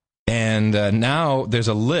 And now there's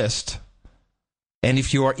a list, and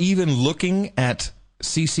if you are even looking at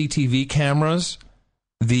CCTV cameras,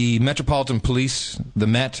 the Metropolitan Police, the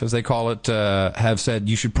Met, as they call it, have said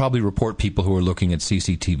you should probably report people who are looking at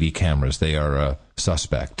CCTV cameras. They are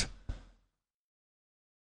suspect.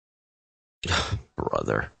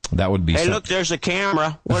 Brother. That would be... Hey, look, there's a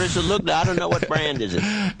camera. What does it look like? I don't know what brand is it.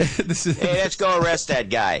 Hey, let's go arrest that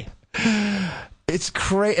guy. It's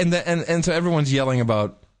crazy. And so everyone's yelling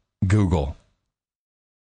about Google.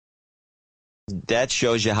 That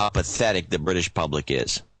shows you how pathetic the British public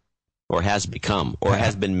is. Or has become, or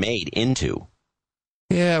has been made into.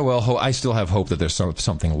 Yeah, well, I still have hope that there's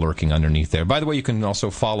something lurking underneath there. By the way, you can also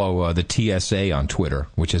follow the TSA on Twitter,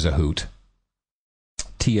 which is a hoot.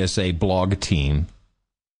 TSA blog team.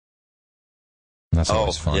 That's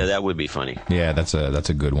always fun. Yeah, that would be funny. Yeah, that's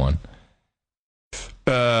a good one.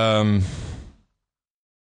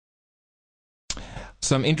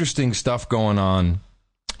 Some interesting stuff going on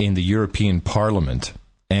in the European Parliament,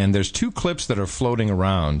 and there's two clips that are floating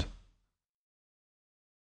around.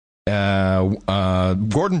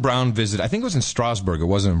 Gordon Brown visited, I think it was in Strasbourg, it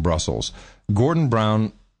wasn't in Brussels. Gordon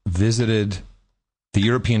Brown visited the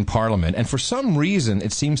European Parliament, and for some reason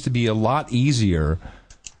it seems to be a lot easier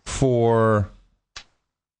for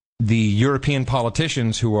the European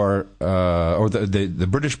politicians who are, or the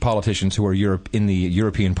British politicians who are in the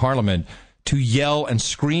European Parliament to yell and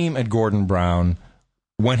scream at Gordon Brown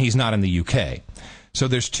when he's not in the UK. So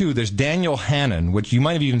there's two. There's Daniel Hannan, which you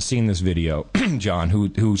might have even seen this video, John,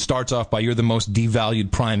 who starts off by, you're the most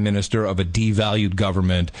devalued prime minister of a devalued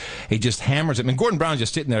government. He just hammers him. And Gordon Brown's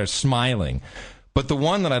just sitting there smiling. But the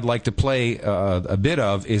one that I'd like to play a bit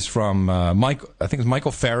of is from Nigel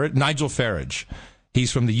Farage.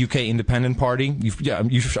 He's from the UK Independent Party.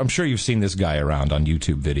 I'm sure you've seen this guy around on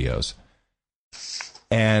YouTube videos.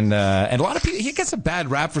 And a lot of people, he gets a bad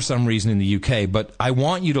rap for some reason in the UK, but I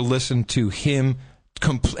want you to listen to him,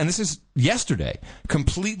 and this is yesterday,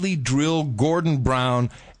 completely drill Gordon Brown,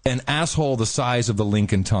 an asshole the size of the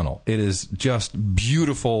Lincoln Tunnel. It is just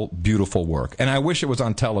beautiful, beautiful work. And I wish it was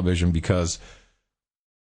on television because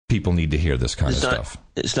people need to hear this kind of stuff.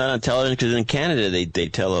 It's not on television because in Canada they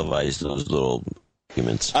televise those little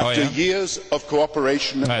arguments. After years of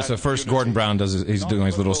cooperation... All right, so first Gordon Brown he's doing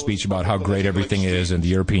his little speech about how great everything is and the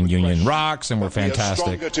European Union rocks and we're fantastic.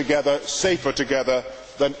 We are stronger together, safer together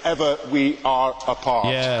than ever we are apart.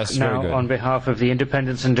 Yes, very good. Now, on behalf of the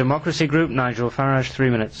Independence and Democracy Group, Nigel Farage, 3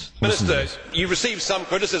 minutes. Minister, you received some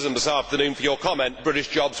criticism this afternoon for your comment, British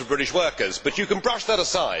jobs for British workers, but you can brush that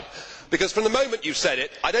aside. Because from the moment you said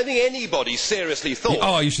it, I don't think anybody seriously thought...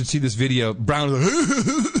 Oh, you should see this video. Brown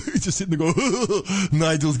is just sitting there going,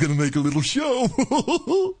 Nigel's going to make a little show.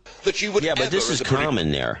 that you would but this is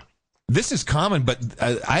common there. This is common, but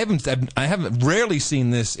I haven't rarely seen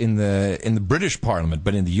this in the British Parliament,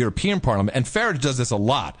 but in the European Parliament. And Farage does this a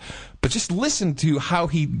lot. But just listen to how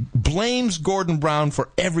he blames Gordon Brown for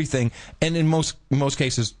everything, and in most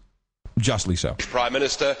cases, justly so. Prime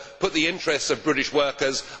Minister, put the interests of British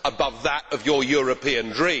workers above that of your European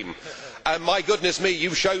dream. And my goodness me,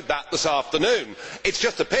 you showed that this afternoon. It's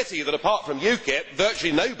just a pity that apart from UKIP,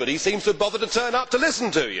 virtually nobody seems to have bothered to turn up to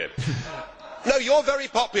listen to you. No, you're very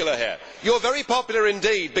popular here. You're very popular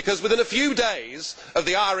indeed, because within a few days of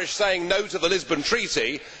the Irish saying no to the Lisbon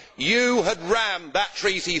Treaty, you had rammed that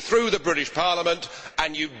treaty through the British Parliament,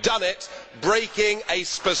 and you'd done it breaking a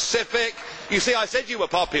specific... You see, I said you were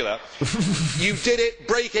popular. You did it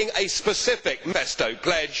breaking a specific manifesto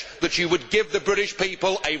pledge that you would give the British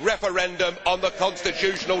people a referendum on the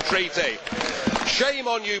constitutional treaty. Shame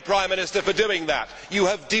on you, Prime Minister, for doing that. You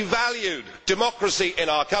have devalued democracy in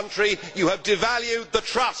our country. You have devalued the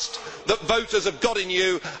trust that voters have got in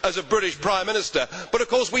you as a British Prime Minister. But of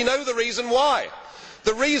course we know the reason why.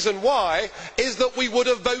 The reason why is that we would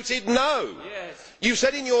have voted no. Yes. You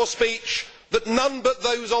said in your speech that none but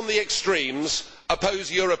those on the extremes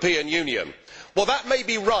oppose European Union. Well, that may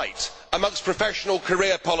be right amongst professional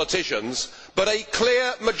career politicians, but a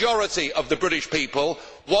clear majority of the British people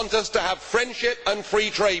want us to have friendship and free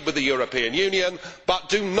trade with the European Union, but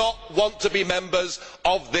do not want to be members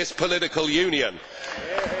of this political union.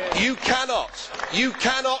 You cannot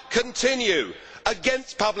continue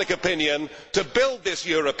against public opinion to build this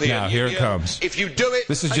European Union. Now, here it comes. If you do it,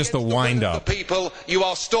 this is just a wind-up. The people, you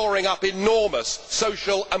are storing up enormous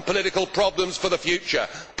social and political problems for the future.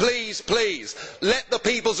 Please, please, let the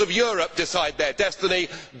peoples of Europe decide their destiny.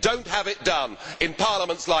 Don't have it done in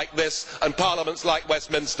parliaments like this and parliaments like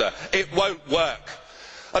Westminster. It won't work.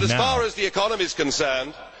 And as far as the economy is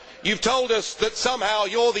concerned, you've told us that somehow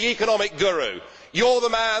you're the economic guru. You're the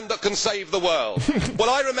man that can save the world. Well,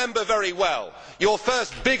 I remember very well your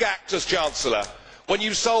first big act as Chancellor when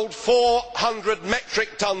you sold 400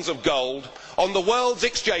 metric tons of gold on the world's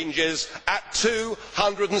exchanges at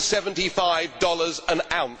 $275 an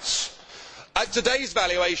ounce. At today's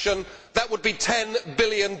valuation, that would be $10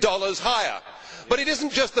 billion higher. But it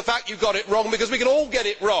isn't just the fact you got it wrong, because we can all get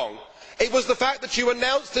it wrong. It was the fact that you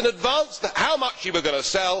announced in advance how much you were going to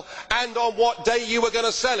sell and on what day you were going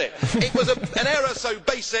to sell it. It was an error so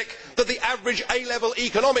basic that the average A-level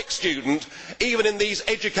economics student, even in these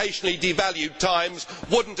educationally devalued times,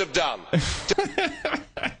 wouldn't have done.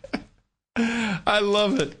 I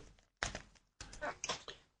love it.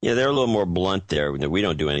 Yeah, they're a little more blunt there. We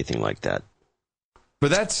don't do anything like that.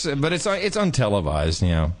 But it's untelevised, you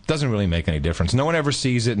know. Doesn't really make any difference. No one ever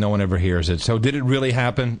sees it. No one ever hears it. So did it really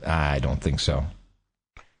happen? I don't think so.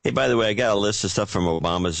 Hey, by the way, I got a list of stuff from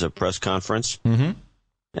Obama's press conference. Mm-hmm.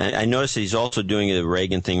 I noticed that he's also doing the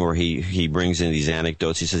Reagan thing where he brings in these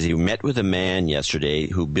anecdotes. He says he met with a man yesterday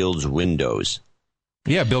who builds windows.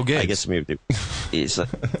 Yeah, Bill Gates. I guess maybe he's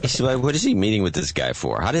like, what is he meeting with this guy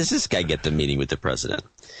for? How does this guy get the meeting with the president?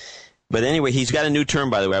 But anyway, he's got a new term,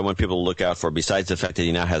 by the way, I want people to look out for, besides the fact that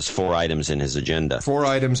he now has 4 items in his agenda. 4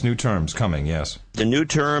 items, new terms coming, yes. The new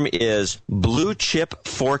term is blue chip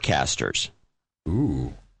forecasters.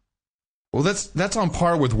 Ooh. Well, that's on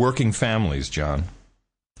par with working families, John.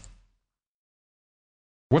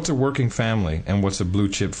 What's a working family and what's a blue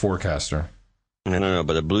chip forecaster? I don't know,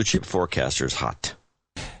 but a blue chip forecaster is hot.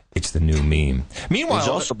 It's the new meme. Meanwhile... He's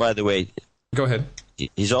also, by the way... Go ahead.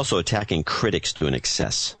 He's also attacking critics to an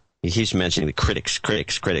excess. He keeps mentioning the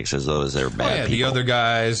critics as though they're bad people. The other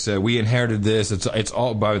guys, we inherited this. It's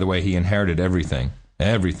all, by the way, he inherited everything.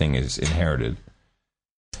 Everything is inherited.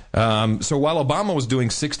 So while Obama was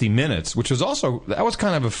doing 60 Minutes, which was also, that was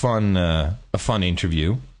kind of a fun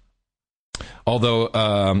interview. Although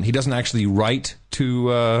he doesn't actually write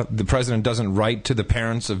to, the president doesn't write to the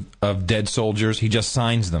parents of dead soldiers. He just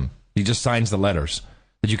signs them. He just signs the letters.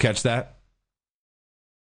 Did you catch that?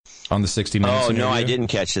 On the 60 Minutes interview? No, I didn't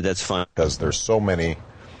catch it. That's fine. Because there's so many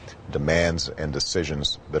demands and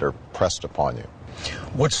decisions that are pressed upon you.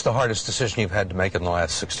 What's the hardest decision you've had to make in the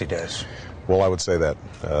last 60 days? Well, I would say that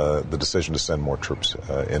the decision to send more troops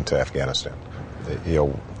into Afghanistan.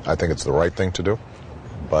 I think it's the right thing to do,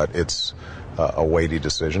 but it's a weighty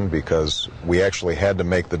decision because we actually had to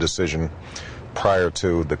make the decision prior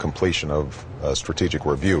to the completion of a strategic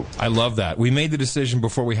review. I love that. We made the decision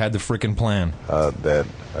before we had the frickin' plan. That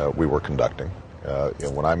we were conducting.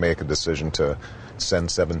 When I make a decision to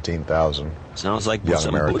send 17,000 Sounds like young something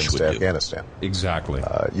Americans Bush would to do. Afghanistan. Exactly.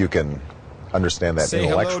 You can understand that Say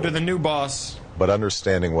intellectually. hello to the new boss. But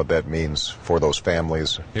understanding what that means for those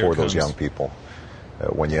families, Here for it those comes. young people,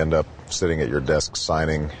 when you end up sitting at your desk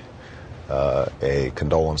signing a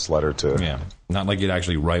condolence letter to... Yeah, not like you'd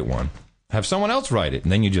actually write one. Have someone else write it,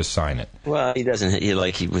 and then you just sign it. Well, he doesn't.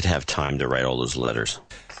 He would have time to write all those letters.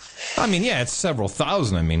 I mean, yeah, it's several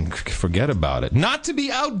thousand. I mean, forget about it. Not to be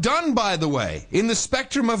outdone, by the way, in the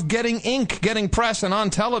spectrum of getting ink, getting press, and on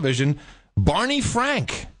television, Barney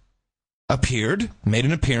Frank made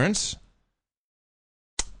an appearance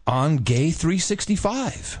on Gay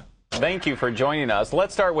 365. Thank you for joining us.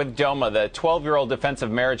 Let's start with DOMA, the 12-year-old Defense of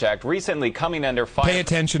Marriage Act, recently coming under fire. Pay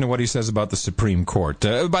attention to what he says about the Supreme Court.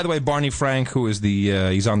 By the way, Barney Frank, who is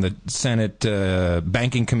he's on the Senate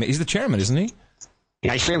Banking Committee. He's the chairman, isn't he?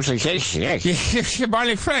 Yes. Yeah,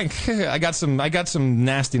 Barney Frank. I got some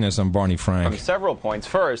nastiness on Barney Frank. From several points.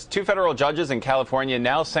 First, 2 federal judges in California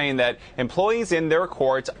now saying that employees in their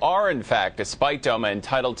courts are, in fact, despite DOMA,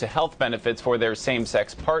 entitled to health benefits for their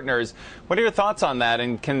same-sex partners. What are your thoughts on that,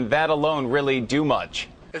 and can that alone really do much?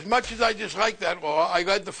 As much as I dislike that law, I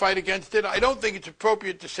led the fight against it. I don't think it's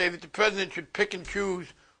appropriate to say that the president should pick and choose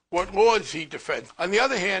what laws he defends. On the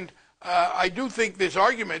other hand, I do think this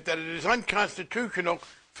argument that it is unconstitutional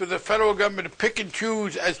for the federal government to pick and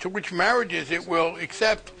choose as to which marriages it will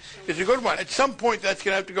accept is a good one. At some point, that's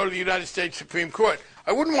going to have to go to the United States Supreme Court.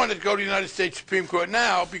 I wouldn't want it to go to the United States Supreme Court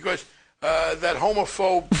now because that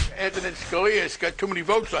homophobe Antonin Scalia has got too many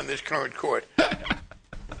votes on this current court.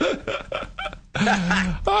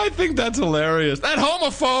 I think that's hilarious. That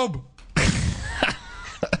homophobe!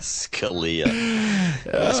 Scalia.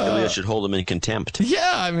 Scalia should hold him in contempt.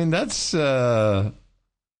 Yeah, I mean, that's out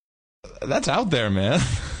there, man.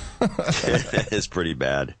 It's pretty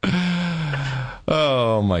bad.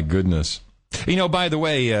 Oh, my goodness. You know, by the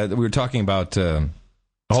way, we were talking about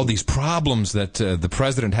all these problems that the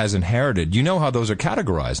president has inherited. You know how those are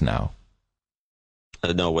categorized now?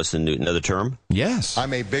 No, what's another term? Yes.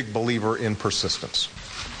 I'm a big believer in persistence.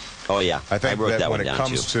 Oh, yeah. I think wrote that one when it down,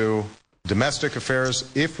 comes too. to domestic affairs,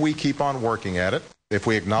 if we keep on working at it, if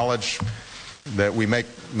we acknowledge that we make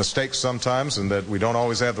mistakes sometimes and that we don't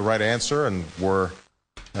always have the right answer and we're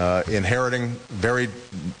inheriting very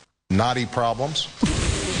knotty problems.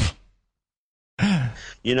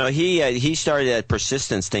 You know, he started that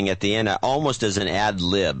persistence thing at the end almost as an ad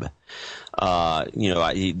lib.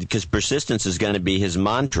 Because persistence is going to be his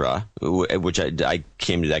mantra, which I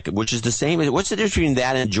came to that, which is the same. What's the difference between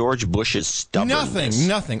that and George Bush's stubbornness?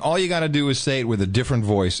 Nothing. All you got to do is say it with a different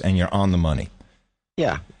voice, and you're on the money.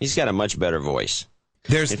 Yeah, he's got a much better voice.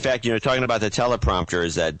 In fact, talking about the teleprompter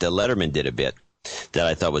is that Letterman did a bit that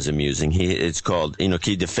I thought was amusing. It's called,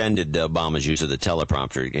 he defended Obama's use of the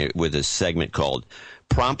teleprompter with a segment called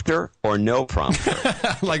Prompter or No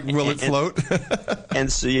Prompter. Like, will it float?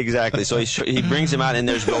 And so, exactly. So he brings him out, and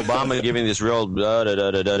there's Obama giving this real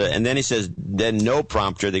da-da-da-da-da, and then he says, then No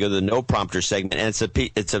Prompter. They go to the No Prompter segment, and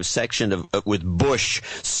it's a section with Bush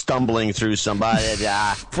stumbling through somebody.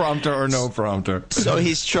 Prompter or No Prompter. So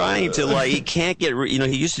he's trying to, he can't get,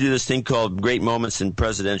 he used to do this thing called Great Moments in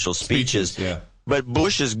Presidential Speeches. Yeah. But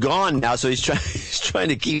Bush is gone now, so he's trying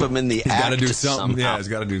to keep him in the act. He's got to do something. Somehow. Yeah, he's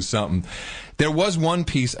got to do something. There was one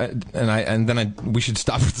piece, we should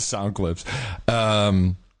stop with the sound clips.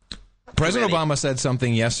 President Obama said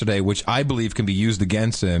something yesterday which I believe can be used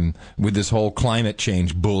against him with this whole climate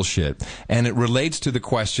change bullshit. And it relates to the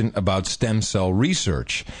question about stem cell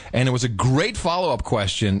research. And it was a great follow-up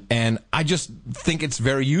question, and I just think it's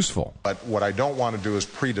very useful. But what I don't want to do is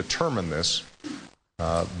predetermine this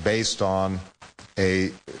based on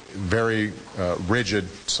a very rigid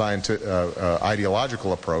scientific,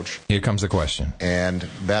 ideological approach. Here comes the question. And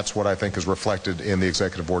that's what I think is reflected in the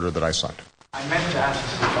executive order that I signed. I meant to ask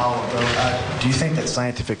this as a follow-up, though. Do you think that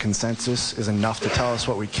scientific consensus is enough to tell us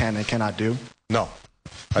what we can and cannot do? No.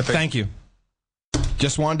 Thank you.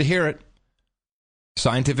 Just wanted to hear it.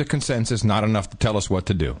 Scientific consensus not enough to tell us what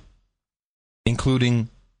to do, including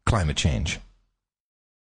climate change.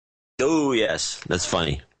 Oh, yes. That's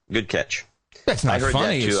funny. Good catch. That's not I heard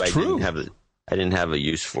funny. That too. It's true. I didn't have a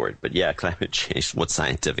use for it. But yeah, climate change, what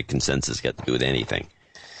scientific consensus got to do with anything?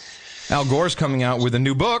 Al Gore's coming out with a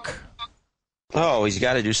new book. Oh, he's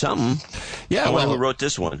got to do something. Yeah, I wonder who wrote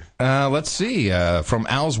this one. Let's see. From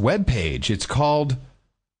Al's webpage. It's called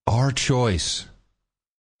Our Choice.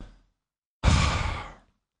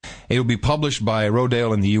 It will be published by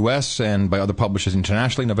Rodale in the U.S. and by other publishers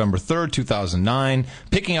internationally, November 3rd, 2009,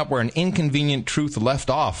 picking up where an inconvenient truth left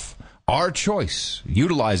off. Our choice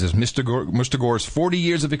utilizes Mr. Gore's 40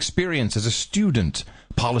 years of experience as a student,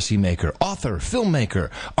 policymaker, author, filmmaker,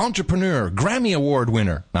 entrepreneur, Grammy Award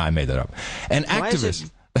winner. I made that up. And activist.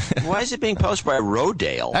 Why is it being posted by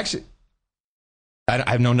Rodale? Actually,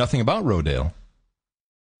 I know nothing about Rodale.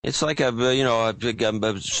 It's like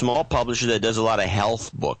a small publisher that does a lot of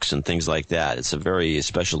health books and things like that. It's a very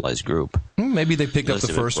specialized group. Maybe they picked up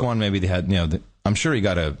the first one. Maybe they had, I'm sure he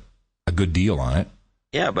got a good deal on it.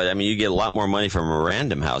 Yeah, but I mean, you get a lot more money from a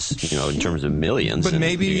Random House, in terms of millions. But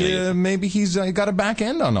maybe he's got a back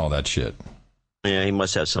end on all that shit. Yeah, he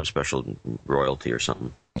must have some special royalty or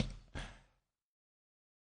something.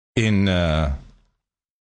 In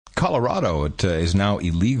Colorado, it is now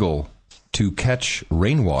illegal to catch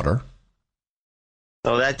rainwater.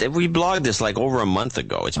 So we blogged this like over a month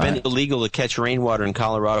ago. It's been illegal to catch rainwater in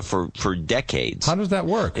Colorado for decades. How does that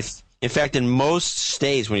work? In fact, in most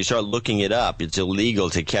states, when you start looking it up, it's illegal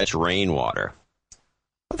to catch rainwater.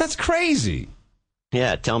 Well, that's crazy.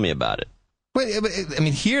 Yeah, tell me about it. But I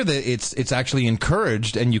mean, here it's actually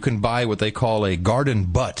encouraged, and you can buy what they call a garden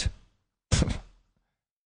butt.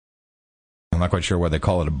 I'm not quite sure why they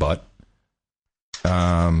call it a butt.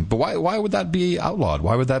 But why would that be outlawed?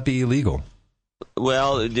 Why would that be illegal?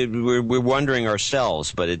 Well, we're wondering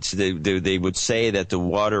ourselves, but they would say that the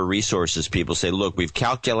water resources people say, look, we've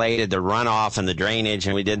calculated the runoff and the drainage,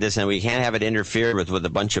 and we did this, and we can't have it interfered with a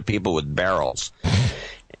bunch of people with barrels,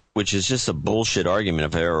 which is just a bullshit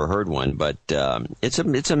argument if I ever heard one. But it's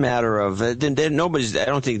a matter of nobody's. I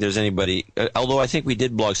don't think there's anybody. Although I think we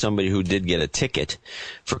did blog somebody who did get a ticket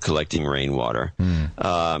for collecting rainwater.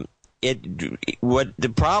 What the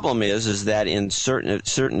problem is that in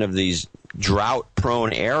certain of these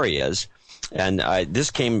drought-prone areas, and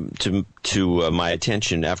this came to my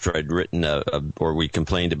attention after I'd written or we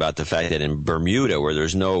complained about the fact that in Bermuda, where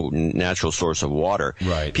there's no natural source of water,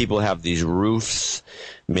 people have these roofs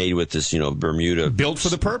made with this, Bermuda built for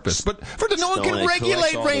the purpose. But no one can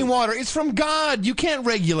regulate rainwater. It's from God. You can't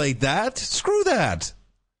regulate that. Screw that.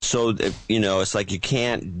 So, it's like you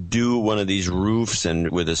can't do one of these roofs and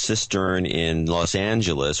with a cistern in Los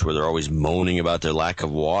Angeles where they're always moaning about their lack of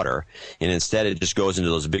water. And instead it just goes into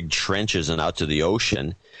those big trenches and out to the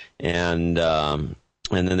ocean. And then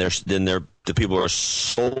the people are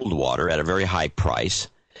sold water at a very high price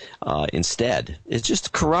instead. It's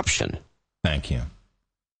just corruption. Thank you.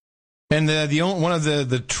 And one of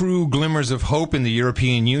the true glimmers of hope in the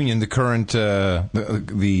European Union, the current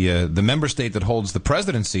the member state that holds the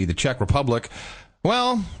presidency, the Czech Republic.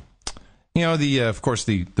 Well, of course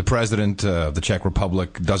the president of the Czech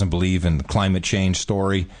Republic doesn't believe in the climate change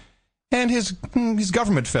story, and his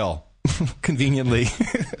government fell conveniently.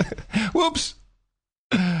 Whoops.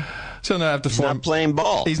 So now I have to He's not playing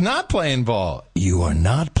ball. He's not playing ball. You are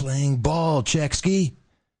not playing ball, Czechsky.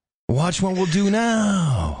 Watch what we'll do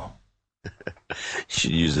now.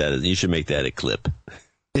 You should make that a clip.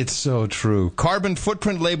 It's so true. Carbon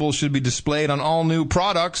footprint labels should be displayed on all new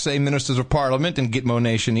products, say Ministers of Parliament in Gitmo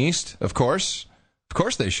Nation East. Of course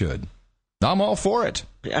they should. I'm all for it.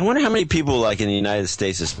 I wonder how many people, like in the United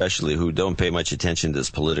States especially, who don't pay much attention to this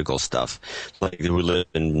political stuff, like who live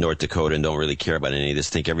in North Dakota and don't really care about any of this,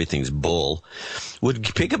 think everything's bull,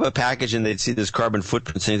 would pick up a package and they'd see this carbon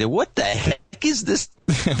footprint saying, what the heck is this?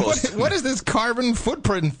 What is this carbon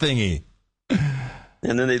footprint thingy?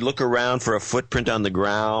 And then they look around for a footprint on the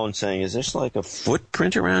ground, saying, "Is this like a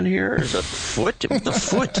footprint around here? Is a foot? What's a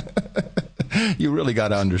foot?" You really got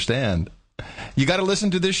to understand. You got to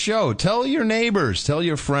listen to this show. Tell your neighbors. Tell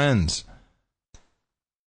your friends.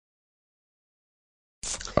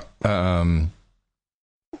 In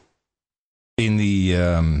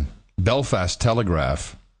the Belfast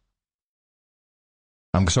Telegraph.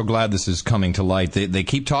 I'm so glad this is coming to light. They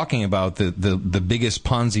keep talking about the biggest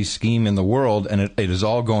Ponzi scheme in the world, and it is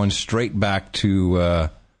all going straight back to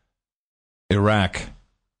Iraq.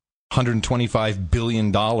 $125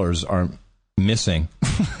 billion are missing.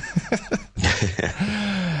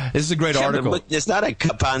 This is a great article. But it's not a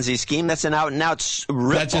Ponzi scheme. That's an out-and-out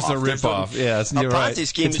rip-off. That's just a rip-off. Yes, you're right. A Ponzi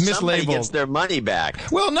scheme it's is somebody gets their money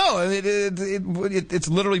back. Well, no, it's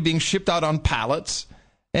literally being shipped out on pallets.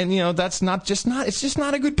 And, it's just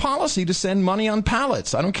not a good policy to send money on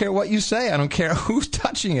pallets. I don't care what you say. I don't care who's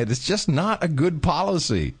touching it. It's just not a good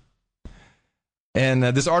policy. And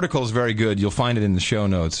this article is very good. You'll find it in the show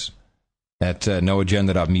notes at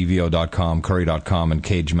noagenda.mevio.com, curry.com, and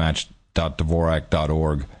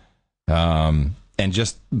cagematch.dvorak.org. And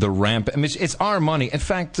just the ramp. I mean, it's our money. In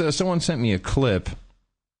fact, someone sent me a clip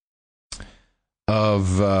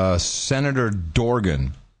of Senator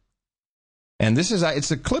Dorgan. And this is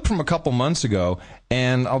it's a clip from a couple months ago,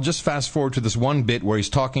 and I'll just fast forward to this one bit where he's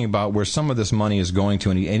talking about where some of this money is going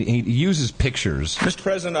to, and he uses pictures. Mr.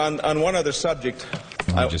 President, on one other subject...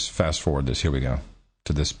 Let me just fast forward this. Here we go,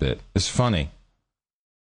 to this bit. It's funny.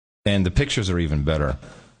 And the pictures are even better.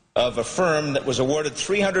 ...of a firm that was awarded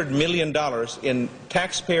 $300 million in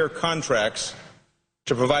taxpayer contracts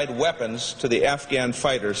to provide weapons to the Afghan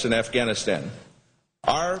fighters in Afghanistan.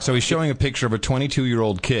 So he's showing a picture of a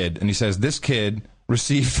 22-year-old kid, and he says this kid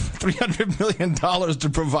received $300 million to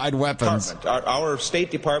provide weapons. Our State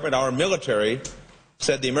Department, our military,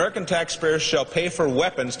 said the American taxpayers shall pay for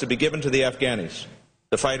weapons to be given to the Afghanis,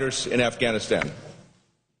 the fighters in Afghanistan.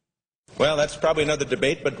 Well, that's probably another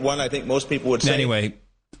debate, but one I think most people would say. Anyway,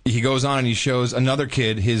 he goes on and he shows another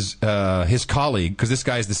kid, his colleague, because this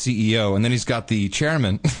guy's the CEO, and then he's got the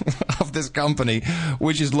chairman of this company,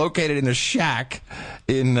 which is located in a shack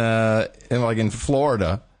in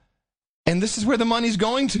Florida, and this is where the money's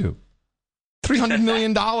going to. $300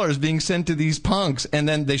 million being sent to these punks, and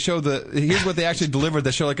then they show here's what they actually delivered.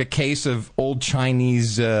 They show like a case of old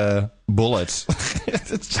Chinese bullets.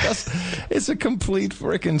 It's a complete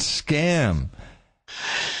freaking scam.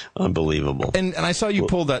 Unbelievable. And I saw you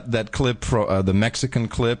pull that clip, the Mexican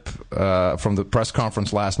clip from the press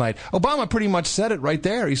conference last night. Obama pretty much said it right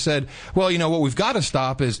there. He said, well, you know, what we've got to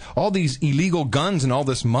stop is all these illegal guns and all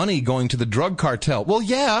this money going to the drug cartel. Well,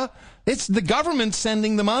 yeah, it's the government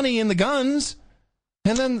sending the money and the guns,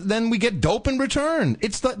 and then we get dope in return.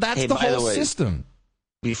 That's the whole system.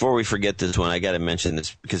 Before we forget this one, I got to mention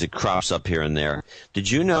this because it crops up here and there.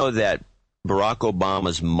 Did you know that Barack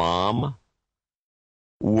Obama's mom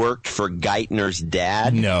worked for Geithner's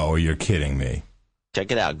dad? No, you're kidding me.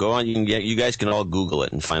 Check it out. Go on. You guys can all Google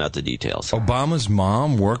it and find out the details. Obama's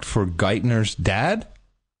mom worked for Geithner's dad?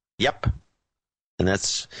 Yep. And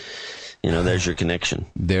that's, there's your connection.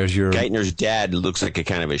 There's your... Geithner's dad looks like a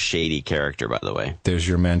kind of a shady character, by the way. There's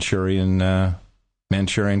your Manchurian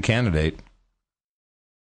candidate.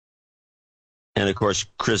 And, of course,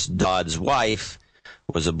 Chris Dodd's wife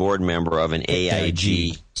was a board member of an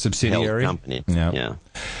AIG subsidiary company. Yeah.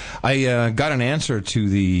 I got an answer to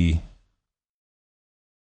the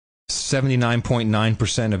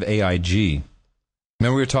 79.9% of AIG.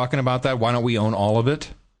 Remember we were talking about that? Why don't we own all of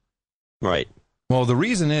it? Right. Well, the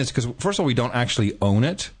reason is because, first of all, we don't actually own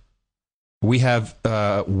it. We have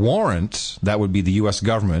warrants. That would be the U.S.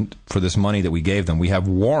 government for this money that we gave them. We have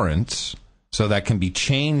warrants so that can be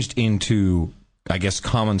changed into, I guess,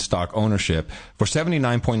 common stock ownership for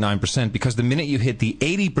 79.9%, because the minute you hit the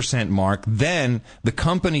 80% mark, then the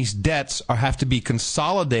company's debts have to be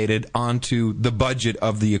consolidated onto the budget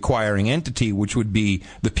of the acquiring entity, which would be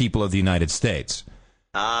the people of the United States.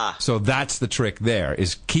 So that's the trick there,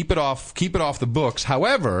 is keep it off the books.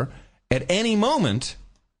 However, at any moment,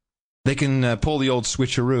 they can pull the old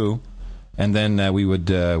switcheroo, and then we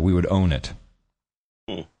would own it.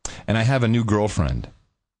 And I have a new girlfriend.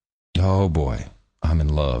 Oh boy, I'm in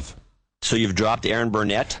love. So you've dropped Erin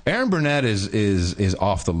Burnett? Erin Burnett is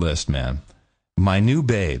off the list, man. My new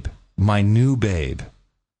babe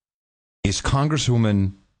is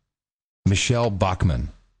Congresswoman Michelle Bachmann.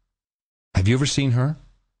 Have you ever seen her?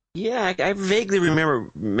 Yeah, I vaguely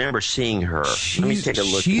remember seeing her. Let me take a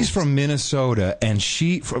look. She's from Minnesota, and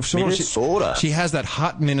Minnesota. She has that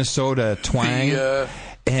hot Minnesota twang,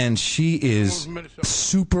 and she is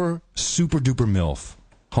super, super duper MILF.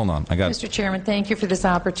 Hold on, Mr. Chairman, thank you for this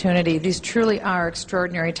opportunity. These truly are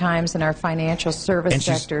extraordinary times in our financial service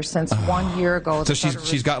sector. Since 1 year ago, so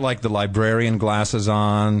she's got like the librarian glasses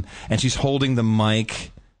on, and she's holding the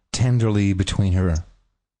mic tenderly between her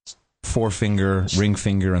forefinger, ring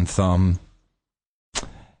finger, and thumb.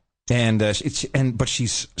 And but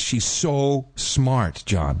she's so smart,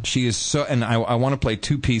 John. She is so, and I want to play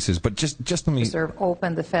two pieces, but just let me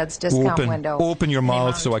open the Fed's discount window. Open your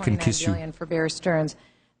mouth so I can kiss you. For Bear Stearns.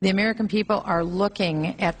 The American people are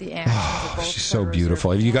looking at the actions of both. She's so beautiful.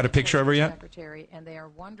 Have you got a picture of her yet? And they are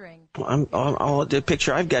wondering. The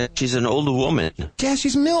picture I've got, she's an older woman. Yeah,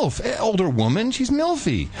 she's MILF. Older woman, she's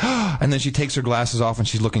MILFy. And then she takes her glasses off and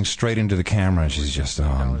she's looking straight into the camera, and she's just,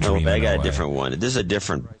 I got a different one. This is a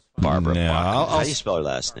different Barbara. Yeah, how do you spell her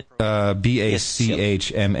last name? Bachman,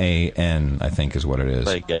 I think is what it is.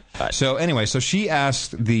 So anyway, so she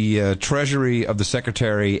asked the Treasury of the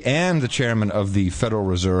Secretary and the Chairman of the Federal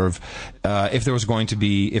Reserve if there was going to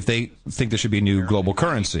be, if they think there should be a new global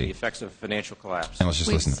currency. The effects of financial collapse. And let's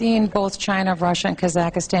just listen. We've seen both China, Russia, and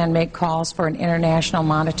Kazakhstan make calls for an international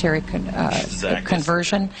monetary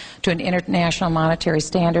conversion to an international monetary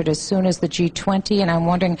standard as soon as the G20. And I'm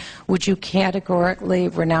wondering, would you categorically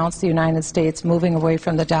renounce announced the United States moving away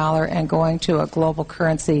from the dollar and going to a global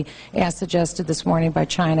currency, as suggested this morning by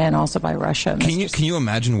China and also by Russia. Can you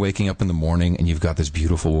imagine waking up in the morning and you've got this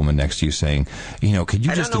beautiful woman next to you saying, you know, could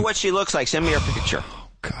you I don't know what she looks like. Send me her picture.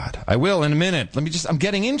 God, I will in a minute. I'm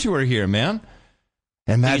getting into her here, man.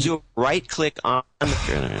 Imagine you do a right-click on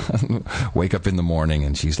the wake up in the morning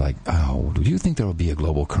and she's like, oh, do you think there will be a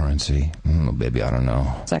global currency? Baby, I don't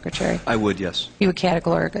know. Secretary? I would, yes. You would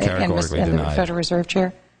categorically in the Federal Reserve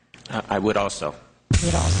Chair? I would also. You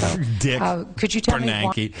would also. Dick. Could you tell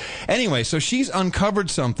Bernanke. me Anyway, so she's uncovered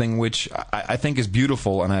something which I think is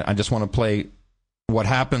beautiful, and I just want to play what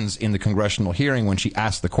happens in the congressional hearing when she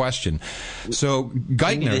asked the question. So Geithner...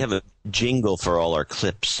 We need to have a jingle for all our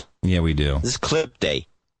clips. Yeah, we do. This is clip day.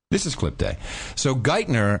 This is clip day. So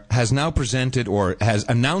Geithner has now presented or has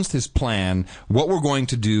announced his plan, what we're going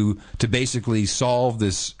to do to basically solve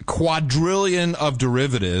this quadrillion of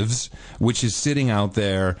derivatives, which is sitting out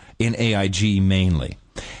there in AIG mainly.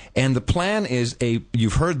 And the plan is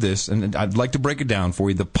you've heard this, and I'd like to break it down for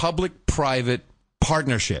you, the public-private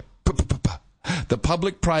partnership. The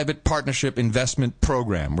Public-Private Partnership Investment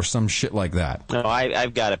Program, or some shit like that. No,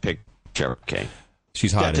 I've got a picture. Okay,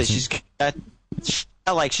 she's hot. She's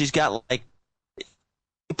got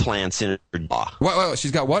plants in her jaw. What?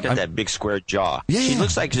 She's got what? Got that big square jaw. Yeah, she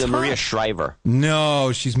looks like Maria Shriver.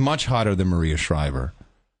 No, she's much hotter than Maria Shriver.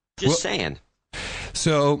 Just saying.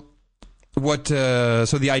 So what? So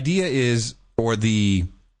the idea is, or the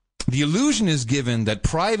illusion is given that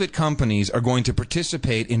private companies are going to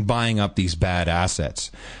participate in buying up these bad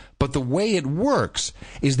assets. But the way it works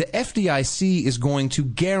is the FDIC is going to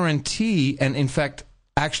guarantee and, in fact,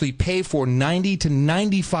 actually pay for 90 to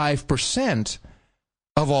 95%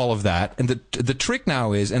 of all of that. And the trick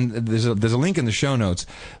now is, and there's a link in the show notes,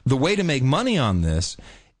 the way to make money on this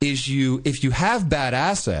is if you have bad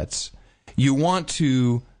assets, you want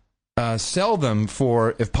to sell them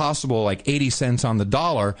for, if possible, like 80 cents on the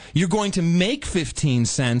dollar. You're going to make 15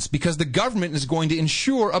 cents because the government is going to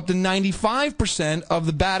insure up to 95% of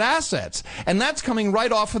the bad assets. And that's coming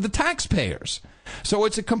right off of the taxpayers. So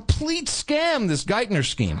it's a complete scam, this Geithner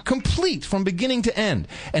scheme. Complete from beginning to end.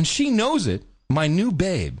 And she knows it, my new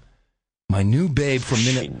babe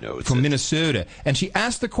from Minnesota. And she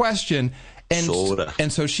asked the question,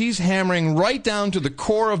 and so she's hammering right down to the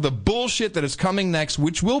core of the bullshit that is coming next,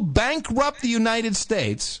 which will bankrupt the United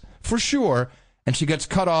States, for sure, and she gets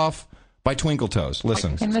cut off by Twinkle Toes.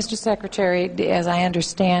 Listen. And Mr. Secretary, as I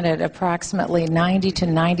understand it, approximately 90 to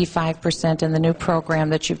 95% in the new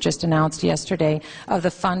program that you've just announced yesterday of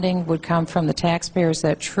the funding would come from the taxpayers. Is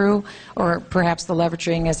that true? Or perhaps the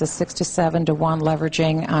leveraging is a 6 to 7 to 1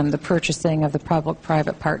 leveraging on the purchasing of the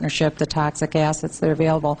public-private partnership, the toxic assets that are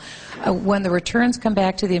available. When the returns come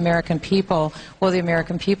back to the American people, will the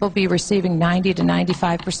American people be receiving 90 to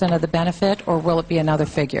 95% of the benefit, or will it be another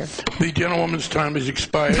figure? The gentlewoman's time has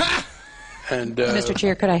expired. And, Mr.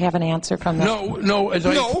 Chair, could I have an answer from the... No, as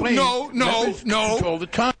I explained... No. The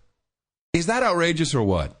time. Is that outrageous or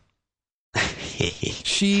what?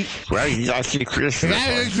 She... Well, he's actually Christmas.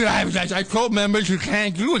 I told members you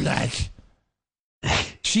can't do that.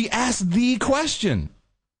 She asked the question.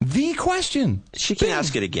 The question. She can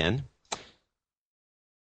ask it again.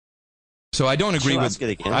 So I don't agree with.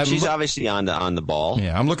 She's obviously on the ball.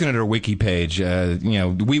 Yeah, I'm looking at her wiki page.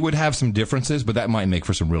 We would have some differences, but that might make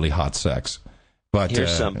for some really hot sex. But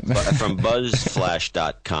here's some from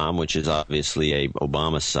BuzzFlash.com, which is obviously a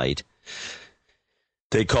Obama site.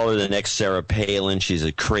 They call her the next Sarah Palin. She's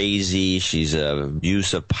a crazy. She's a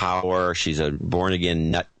abuse of power. She's a born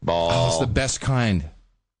again nutball. Oh, it's the best kind.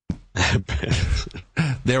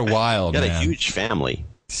 They're wild. Got man. a huge family.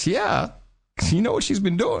 Yeah, you know what she's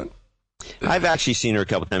been doing. I've actually seen her a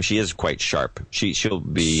couple times. She is quite sharp. She'll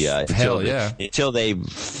be until they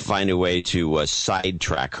find a way to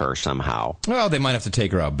sidetrack her somehow. Well, they might have to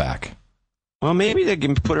take her out back. Well, maybe they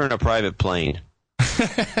can put her in a private plane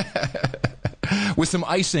with some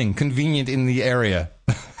icing convenient in the area.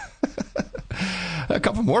 A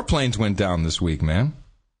couple more planes went down this week, man.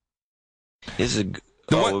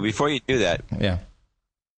 Before you do that, yeah.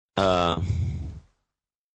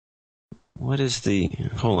 What is the...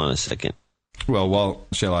 Hold on a second. Well,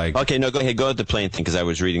 shall I... Okay, no, go ahead. Go with the plane thing, because I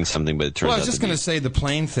was reading something, but it turns out... Well, I was just going to say the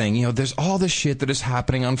plane thing. There's all this shit that is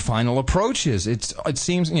happening on final approaches. It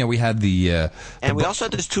seems, we had the... and we also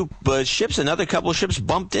had those two ships, another couple of ships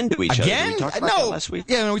bumped into each other. Again? We talked about that last week.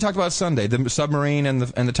 Yeah, we talked about Sunday. The submarine and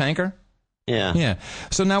the tanker? Yeah. Yeah.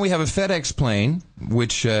 So now we have a FedEx plane,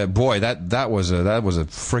 which, boy, that was a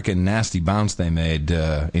freaking nasty bounce they made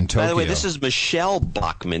in Tokyo. By the way, this is Michelle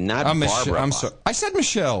Bachmann, not Barbara. I'm sorry. I said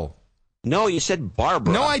Michelle. No, you said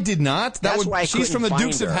Barbara. No, I did not. She's from the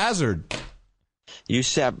Dukes of Hazzard. You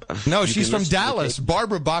said no. She's from Dallas.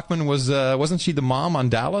 Barbara Bachman wasn't she the mom on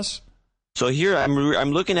Dallas? So here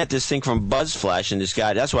I'm looking at this thing from BuzzFlash, and this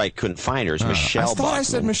guy. That's why I couldn't find her. It's Michelle. I thought Bachman. I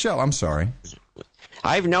said Michelle. I'm sorry.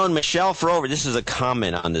 I've known Michelle for over, this is a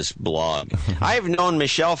comment on this blog. I've known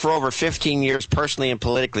Michelle for over 15 years personally and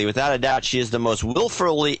politically. Without a doubt, she is the most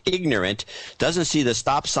willfully ignorant, doesn't see the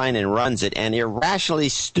stop sign and runs it, and irrationally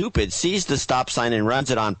stupid, sees the stop sign and runs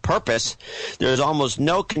it on purpose. There is almost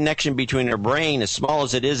no connection between her brain, as small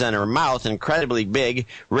as it is, and her mouth, incredibly big.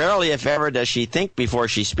 Rarely, if ever, does she think before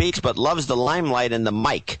she speaks, but loves the limelight and the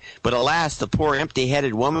mic. But alas, the poor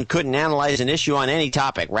empty-headed woman couldn't analyze an issue on any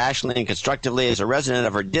topic, rationally and constructively. As a resident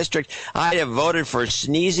of her district, I'd have voted for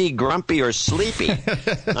Sneezy, Grumpy, or Sleepy.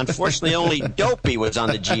 Unfortunately, only Dopey was on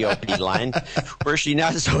the GOP line, where she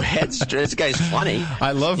not so headstrong. This guy's funny.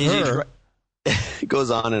 I love her. It goes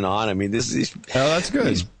on and on. I mean, this is. Oh, that's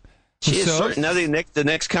good. She is the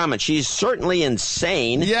next comment. She's certainly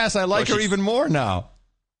insane. Yes, I like her even more now.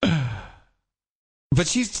 But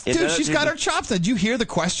she's got her chops. Did you hear the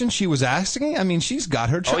question she was asking? I mean, she's got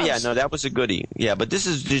her chops. Oh yeah, no, that was a goodie. Yeah, but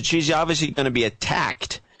she's obviously going to be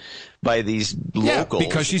attacked by these locals. Yeah,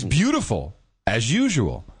 because she's beautiful, as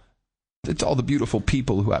usual. It's all the beautiful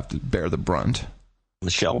people who have to bear the brunt.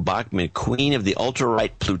 Michelle Bachmann, queen of the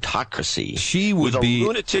ultra-right plutocracy. She would With be a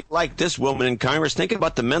lunatic like this woman in Congress. Think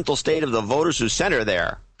about the mental state of the voters who sent her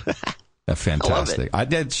there. Fantastic.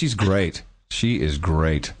 She's great. She is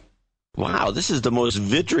great. Wow, this is the most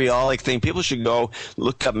vitriolic thing. People should go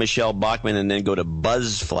look up Michelle Bachmann and then go to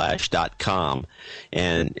buzzflash.com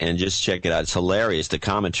and just check it out. It's hilarious. The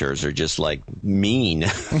commenters are just like mean.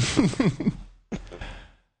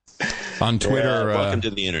 On Twitter, welcome to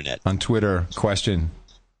the internet. On Twitter, question: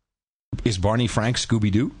 is Barney Frank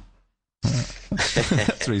Scooby-Doo?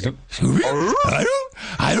 That's what he's doing. Scooby? I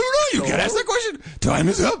don't know. You can't ask that question. Time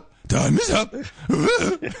is up. Time is up.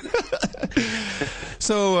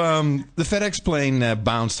 So the FedEx plane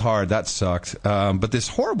bounced hard. That sucked. But this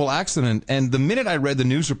horrible accident, and the minute I read the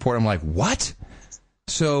news report, I'm like, what?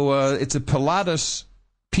 So it's a Pilatus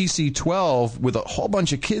PC-12 with a whole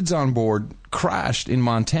bunch of kids on board crashed in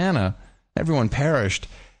Montana. Everyone perished.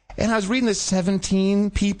 And I was reading this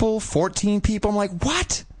 17 people, 14 people. I'm like,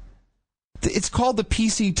 what? It's called the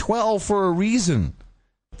PC-12 for a reason.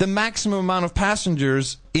 The maximum amount of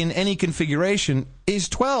passengers in any configuration is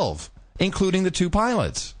 12, including the two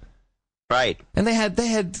pilots. Right. And they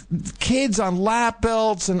had kids on lap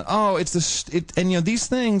belts, and these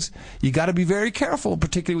things, you got to be very careful,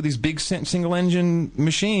 particularly with these big single engine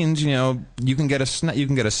machines. You can get a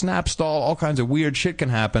snap stall, all kinds of weird shit can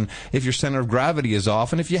happen if your center of gravity is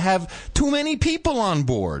off, and if you have too many people on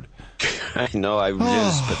board. I know,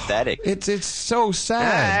 it's pathetic. It's so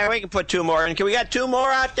sad. We can put two more in. We got two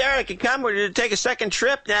more out there that can come? We're going to take a second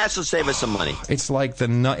trip? This will save us some money. It's like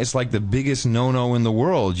the biggest no-no in the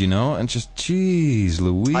world, and just, geez,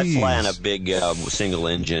 Louise. I fly on a big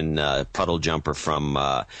single-engine puddle jumper from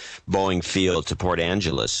Boeing Field to Port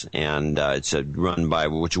Angeles, and it's run by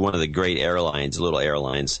one of the great little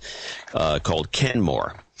airlines called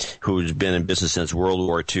Kenmore, who's been in business since World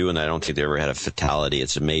War II, and I don't think they ever had a fatality.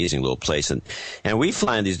 It's an amazing little place, and we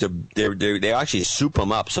fly in these. They actually soup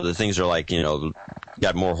them up, so the things are like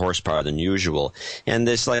got more horsepower than usual. And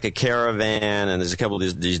there's like a caravan, and there's a couple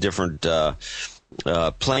of these different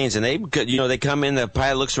planes, and they come in. The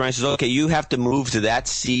pilot looks around and says, "Okay, you have to move to that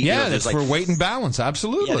seat." Yeah, that's for weight and balance.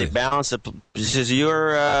 Absolutely. Yeah, they balance it. He says, "You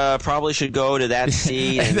probably should go to that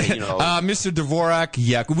seat." And, Mr. Dvorak,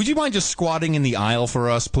 yeah, would you mind just squatting in the aisle for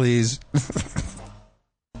us, please?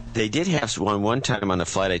 They did have one time on the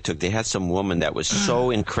flight I took. They had some woman that was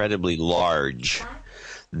so incredibly large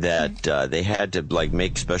that they had to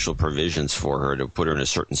make special provisions for her to put her in a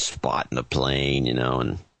certain spot in the plane,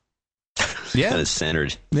 and. Yeah, kind of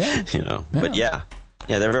centered. Yeah, But yeah,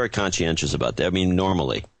 they're very conscientious about that. I mean,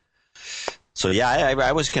 normally. So yeah,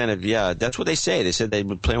 I was kind of That's what they say. They said the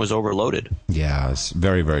plane was overloaded. Yeah, it's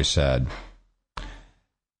very, very sad.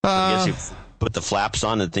 I guess you put the flaps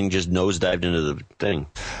on, and the thing just nosedived into the thing.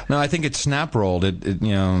 No, I think it snap rolled.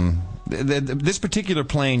 This particular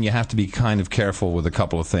plane, you have to be kind of careful with a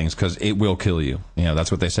couple of things because it will kill you.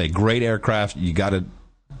 That's what they say. Great aircraft, you got to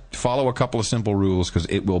follow a couple of simple rules because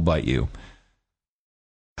it will bite you.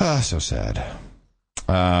 So sad.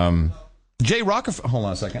 Jay Rockefeller. Hold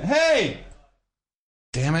on a second. Hey!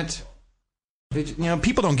 Damn it.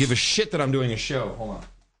 People don't give a shit that I'm doing a show. Hold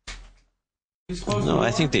on. No, I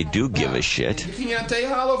think they do give a shit.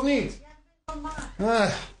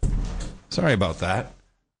 Sorry about that.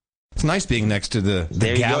 It's nice being next to the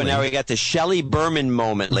There you galley. go. Now we got the Shelley Berman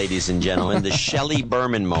moment, ladies and gentlemen. The Shelley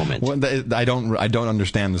Berman moment. Well, I don't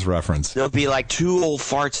understand this reference. There'll be like two old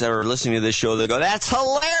farts that are listening to this show that go, "That's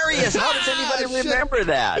hilarious! How does anybody remember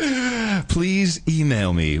that?" Please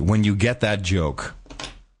email me when you get that joke.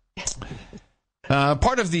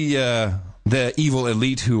 Part of the evil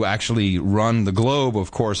elite who actually run the globe,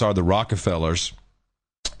 of course, are the Rockefellers.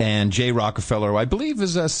 And Jay Rockefeller, I believe,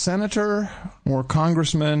 is a senator or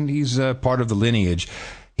congressman. He's part of the lineage.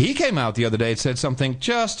 He came out the other day and said something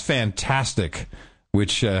just fantastic,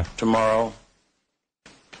 which... Tomorrow,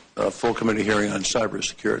 a full committee hearing on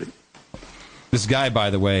cybersecurity. This guy, by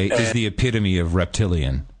the way, is the epitome of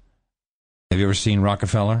reptilian. Have you ever seen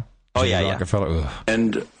Rockefeller? Oh, Jay yeah, Rockefeller? Yeah.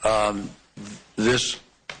 And this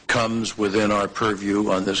comes within our purview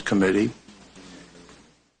on this committee.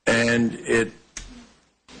 And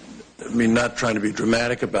not trying to be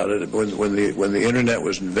dramatic about it, when the internet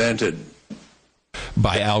was invented,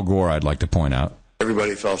 by Al Gore, I'd like to point out,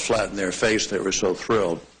 everybody fell flat in their face. They were so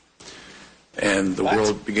thrilled, and the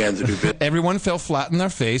world began to do business. Everyone fell flat in their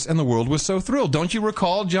face, and the world was so thrilled. Don't you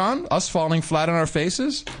recall, John, us falling flat on our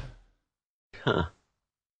faces? Huh.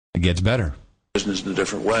 It gets better. Business in a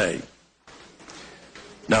different way.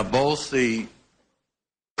 Now, both the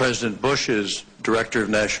President Bush's Director of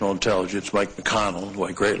National Intelligence, Mike McConnell, who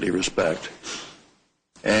I greatly respect,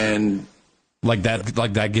 and like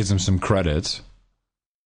that gives him some credits.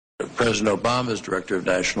 President Obama's Director of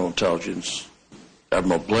National Intelligence,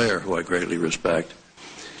 Admiral Blair, who I greatly respect,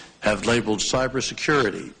 have labeled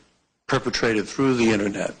cybersecurity perpetrated through the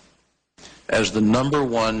internet as the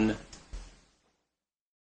 #1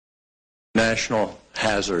 national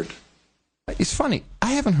hazard. It's funny.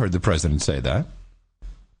 I haven't heard the president say that.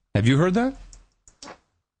 Have you heard that?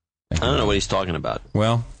 I don't know what he's talking about.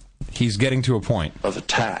 Well, he's getting to a point of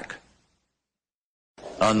attack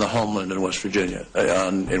on the homeland in West Virginia.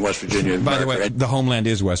 In West Virginia. By the way, the homeland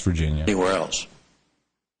is West Virginia. Anywhere else.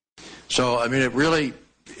 So, I mean, it really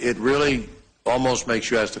almost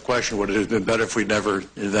makes you ask the question: would it have been better if we'd never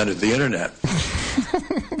invented the internet?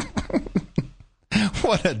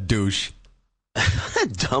 What a douche. A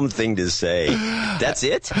dumb thing to say. That's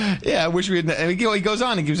it? Yeah, I wish we had. He goes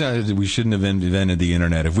on. He gives on. We shouldn't have invented the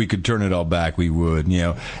internet. If we could turn it all back, we would. You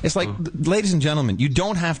know, it's like, ladies and gentlemen, you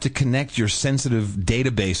don't have to connect your sensitive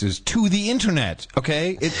databases to the internet.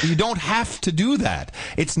 Okay, you don't have to do that.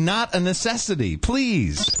 It's not a necessity.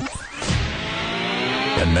 Please.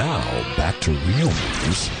 And now back to real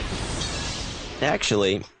news.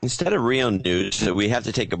 Actually, instead of real news, we have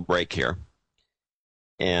to take a break here.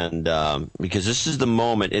 And because this is the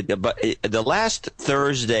moment, the last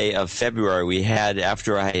Thursday of February we had,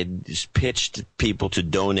 after I had pitched people to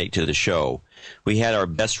donate to the show, we had our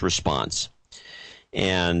best response.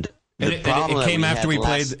 And the problem it came after we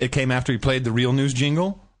played. It came after we played the real news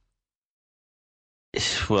jingle.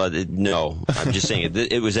 Well, no, I'm just saying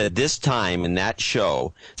it was at this time in that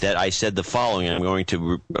show that I said the following. I want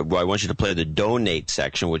you to play the donate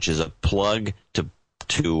section, which is a plug to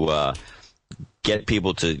get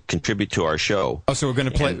people to contribute to our show. Oh, so we're going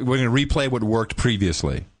to play. We're going to replay what worked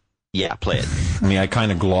previously. Yeah, play it. I mean, I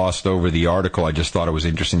kind of glossed over the article. I just thought it was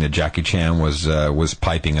interesting that Jackie Chan was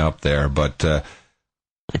piping up there. But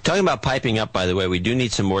talking about piping up, by the way, we do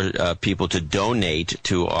need some more people to donate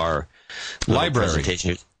to our library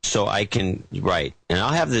presentation, so I can and I'll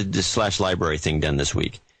have the /library thing done this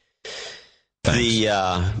week. Thanks.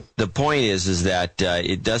 The point is that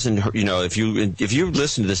it doesn't, if you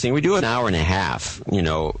listen to this thing, we do an hour and a half,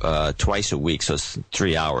 twice a week, so it's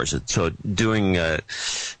 3 hours. So doing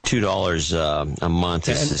 $2 a month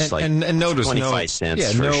is like and notice 25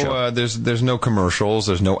 cents for a show. There's no commercials,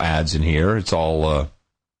 there's no ads in here. It's all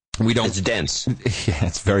it's dense. Yeah,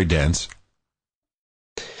 it's very dense.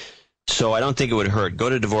 So I don't think it would hurt. Go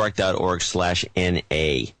to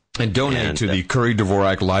Dvorak.org/NA. And donate to the Curry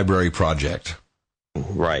Dvorak Library Project.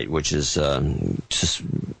 Right, which is just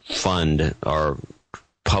fund or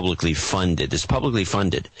publicly funded. It's publicly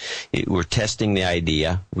funded. We're testing the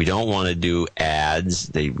idea. We don't want to do ads.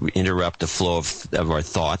 They interrupt the flow of our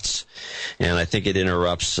thoughts. And I think it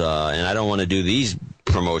interrupts, and I don't want to do these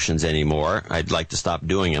promotions anymore. I'd like to stop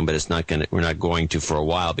doing them, but we're not going to for a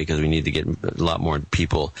while because we need to get a lot more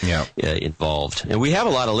people involved. And we have a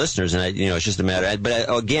lot of listeners, and it's just a matter.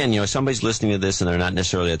 But again, somebody's listening to this and they're not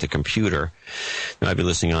necessarily at the computer. They might be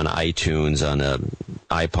listening on iTunes, on an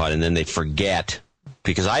iPod, and then they forget.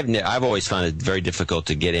 Because I've always found it very difficult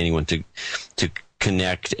to get anyone to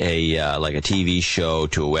connect like a TV show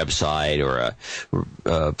to a website or a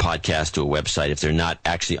podcast to a website if they're not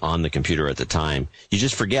actually on the computer at the time. You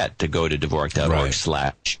just forget to go to Dvorak.org/NA.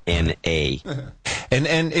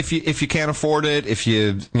 And if you can't afford it, if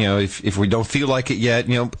we don't feel like it yet,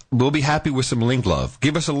 we'll be happy with some link love.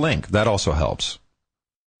 Give us a link. That also helps.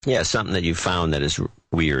 Yeah, something that you found that is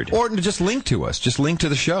weird. Or just link to us. Just link to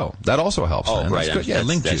the show. That also helps. Oh, man. right. That's good. Yeah,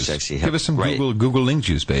 link juice. Actually, give us some Google link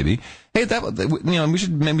juice, baby. Hey, we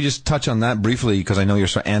should maybe just touch on that briefly because I know you're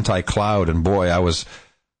so anti-cloud, and boy, I was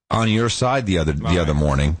on your side the other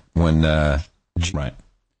morning when right.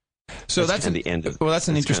 So that's an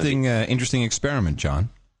interesting experiment, John.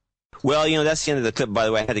 Well, that's the end of the clip. By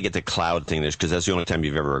the way, I had to get the cloud thing there because that's the only time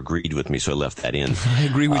you've ever agreed with me, so I left that in. I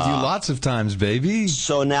agree with you lots of times, baby.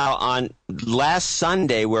 So now on last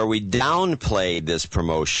Sunday, where we downplayed this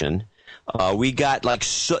promotion, we got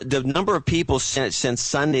the number of people since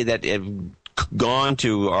Sunday that have gone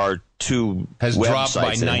to our two has websites dropped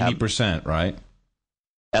by 90%, right?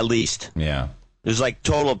 At least. Yeah. There's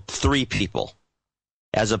total of 3 people,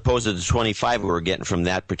 as opposed to the 25 we were getting from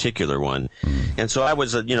that particular one. And so I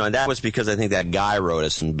was, and that was because I think that guy wrote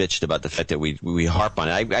us and bitched about the fact that we harp on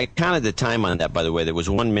it. I counted the time on that, by the way. There was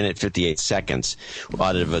 1 minute, 58 seconds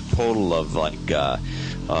out of a total of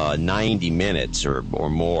 90 minutes or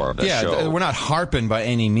more of the show. We're not harping by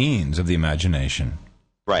any means of the imagination.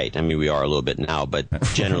 Right. I mean, we are a little bit now, but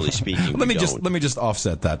generally speaking, let me just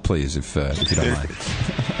offset that, please, if you don't mind.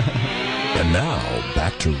 And now,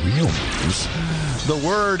 back to real news. The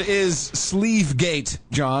word is Sleevegate,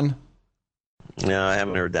 John. No, I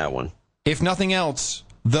haven't heard that one. If nothing else,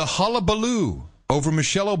 the hullabaloo over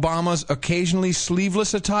Michelle Obama's occasionally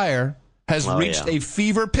sleeveless attire has reached a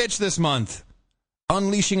fever pitch this month,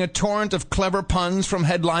 unleashing a torrent of clever puns from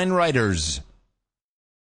headline writers.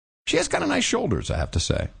 She has kind of nice shoulders, I have to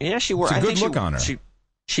say. Yeah, she works. It's a good look on her.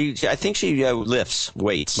 I think she lifts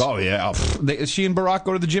weights. Oh, yeah. She and Barack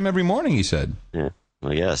go to the gym every morning, he said. Yeah,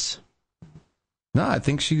 I guess. No, I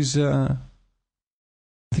think she's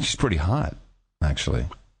pretty hot, actually.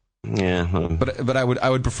 Yeah. But I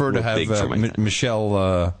would prefer to have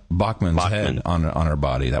Michelle Bachmann's head on her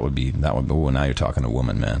body. That would be. Oh, now you're talking a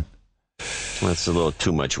woman, man. That's a little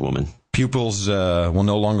too much woman. Pupils will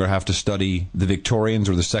no longer have to study the Victorians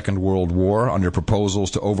or the Second World War under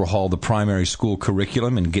proposals to overhaul the primary school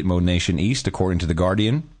curriculum in Gitmo Nation East, according to The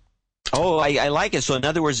Guardian. Oh, I like it. So, in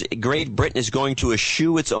other words, Great Britain is going to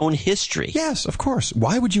eschew its own history. Yes, of course.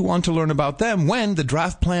 Why would you want to learn about them when the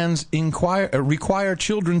draft plans require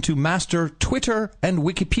children to master Twitter and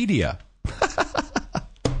Wikipedia?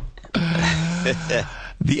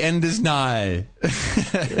 The end is nigh.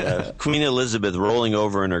 Yeah, Queen Elizabeth rolling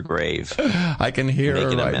over in her grave. I can hear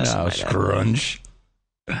her right now. Scrunch.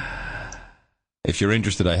 If you're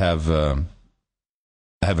interested, I have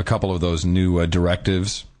a couple of those new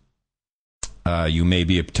directives. You may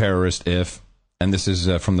be a terrorist if, and this is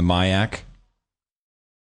from the MIAC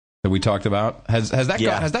that we talked about. Has that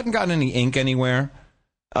gotten any ink anywhere?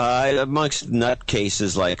 Amongst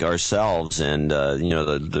nutcases like ourselves and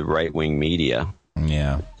the right wing media.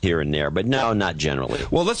 Yeah, here and there, but no, not generally.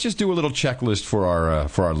 Well, let's just do a little checklist for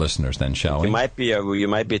our listeners, then, shall we? You might be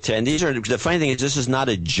and these are the funny thing is this is not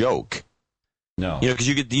a joke. No, because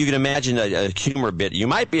you can imagine a humor bit. You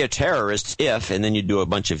might be a terrorist if, and then you do a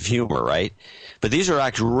bunch of humor, right? But these are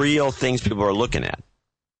actually real things people are looking at.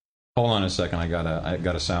 Hold on a second, I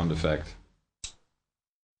got a sound effect,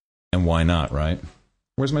 and why not, right?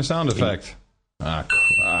 Where's my sound effect?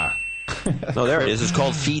 No, there it is. It's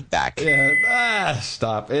called feedback. Yeah,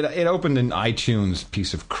 stop. It opened in iTunes,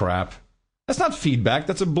 piece of crap. That's not feedback.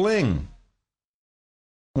 That's a bling.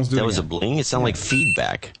 That was a bling? It sounded like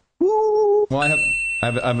feedback. Well, I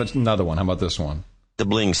have another one. How about this one? The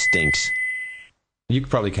bling stinks. You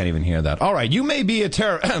probably can't even hear that. All right, you may be a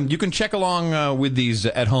terrorist. You can check along with these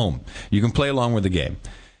at home. You can play along with the game.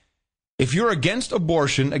 If you're against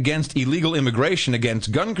abortion, against illegal immigration,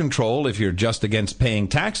 against gun control, if you're just against paying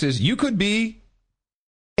taxes, you could be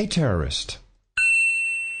a terrorist.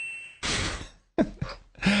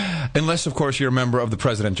 Unless, of course, you're a member of the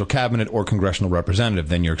presidential cabinet or congressional representative,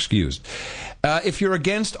 then you're excused. If you're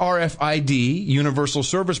against RFID, universal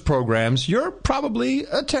service programs, you're probably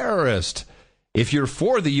a terrorist. If you're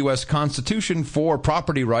for the U.S. Constitution, for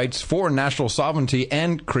property rights, for national sovereignty,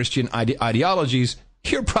 and Christian ideologies,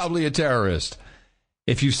 you're probably a terrorist.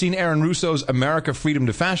 If you've seen Aaron Russo's America, Freedom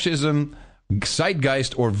to Fascism,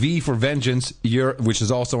 Zeitgeist, or V for Vengeance, which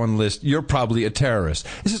is also on the list, you're probably a terrorist.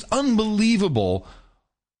 This is unbelievable.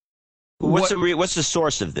 What's the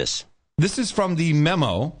source of this? This is from the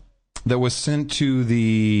memo that was sent to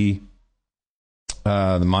the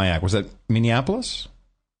The MIAC. Was that Minneapolis?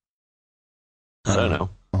 I don't know.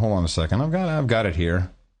 Hold on a second. I've got it here.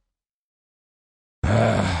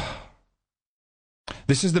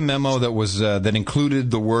 This is the memo that was that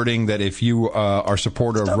included the wording that if you are a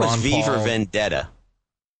supporter of Ron Paul... V for Vendetta.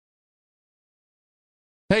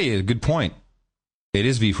 Hey, good point. It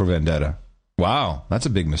is V for Vendetta. Wow, that's a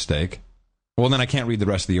big mistake. Well, then I can't read the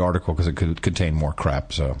rest of the article because it could contain more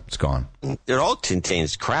crap, so it's gone. It all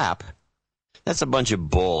contains crap. That's a bunch of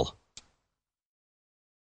bull.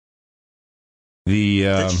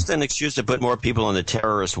 That's just an excuse to put more people on the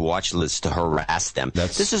terrorist watch list to harass them.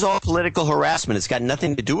 This is all political harassment. It's got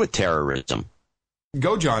nothing to do with terrorism.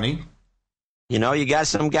 Go, Johnny. You know, you got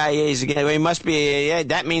some guy, he must be,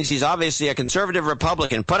 that means he's obviously a conservative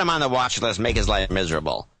Republican. Put him on the watch list, make his life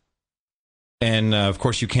miserable. And, of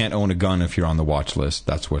course, you can't own a gun if you're on the watch list.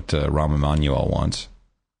 That's what Rahm Emanuel wants.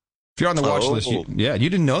 If you're on the watch list, you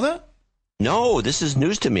didn't know that? No, this is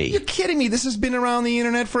news to me. You're kidding me. This has been around the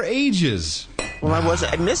internet for ages. Well,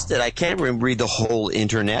 I missed it. I can't read the whole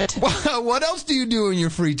internet. What else do you do in your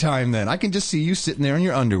free time then? I can just see you sitting there in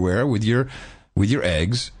your underwear with your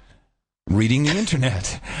eggs, reading the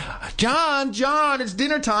internet. John, it's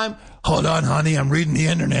dinner time. Hold on, honey, I'm reading the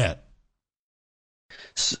internet.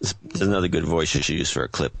 There's another good voice you should use for a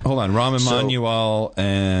clip. Hold on, Rahm Emanuel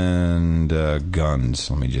and guns.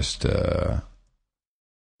 Let me just... so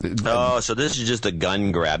this is just a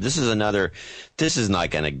gun grab. This is not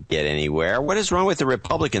going to get anywhere. What is wrong with the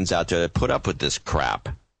Republicans out there that put up with this crap?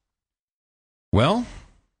 Well,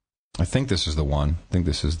 I think this is the one. I think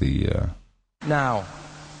this is the... Now,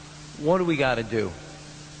 what do we got to do?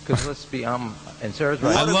 Because let's be, and Sarah's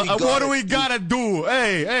right. What do we got to do?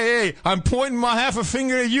 Hey, I'm pointing my half a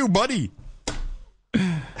finger at you, buddy.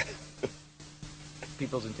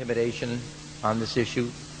 People's intimidation on this issue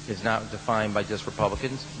is not defined by just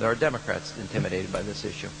Republicans. There are Democrats intimidated by this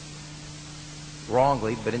issue.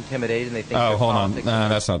 Wrongly, but intimidated, and they think hold on.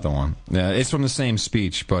 That's not the one. Yeah, it's from the same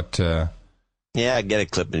speech, but... Yeah, get a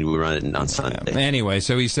clip and we run it on Sunday. Anyway,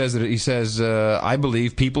 so he says, I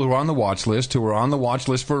believe people who are on the watch list, who are on the watch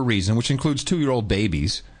list for a reason, which includes 2-year-old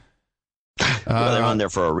babies... well, they're on there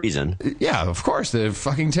for a reason. Yeah, of course. They're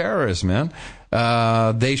fucking terrorists, man.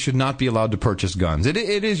 They should not be allowed to purchase guns. It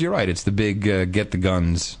is, you're right, it's the big get the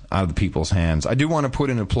guns out of the people's hands. I do want to put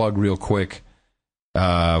in a plug real quick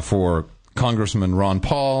for Congressman Ron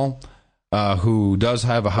Paul, who does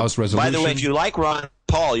have a House resolution. By the way, if you like Ron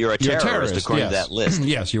Paul, you're a terrorist according to that list.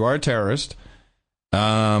 Yes, you are a terrorist.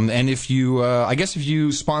 And if you, I guess if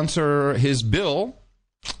you sponsor his bill...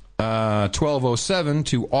 1207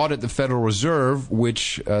 to audit the Federal Reserve,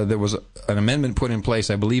 which there was an amendment put in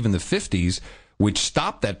place, I believe, in the 50s, which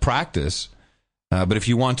stopped that practice. But if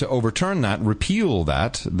you want to overturn that, repeal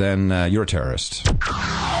that, then you're a terrorist.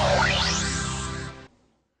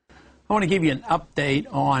 I want to give you an update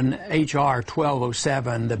on H.R.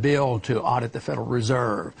 1207, the bill to audit the Federal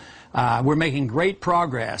Reserve. We're making great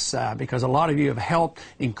progress because a lot of you have helped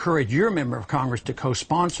encourage your member of Congress to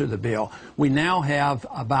co-sponsor the bill. We now have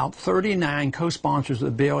about 39 co-sponsors of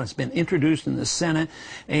the bill. It's been introduced in the Senate,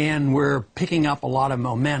 and we're picking up a lot of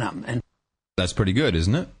momentum. And that's pretty good,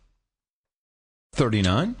 isn't it?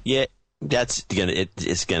 39? Yeah, it's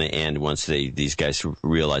gonna end once these guys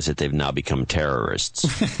realize that they've now become terrorists.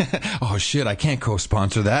 Oh shit! I can't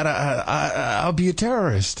co-sponsor that. I'll be a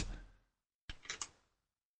terrorist.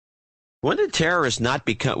 When did terrorists not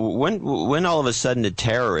become? When all of a sudden did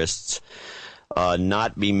terrorists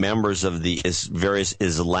not be members of the various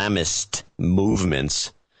Islamist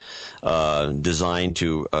movements designed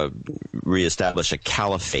to reestablish a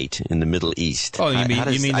caliphate in the Middle East? Oh, you mean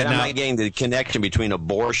that I'm now? not getting the connection between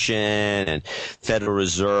abortion and Federal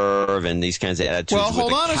Reserve and these kinds of attitudes. Well,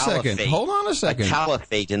 hold on a second. A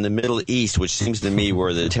caliphate in the Middle East, which seems to me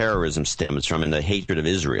where the terrorism stems from and the hatred of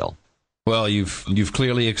Israel. Well, you've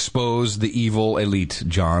clearly exposed the evil elite,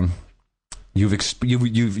 John.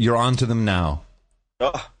 You're onto them now.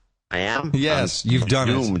 Oh, I am? Yes, you've done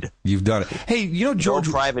doomed. it. You've done it. Hey, you know George...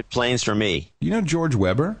 No private planes for me. You know George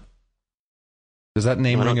Weber? Does that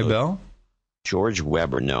name ring a bell? George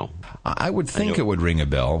Weber, no. I would think it would ring a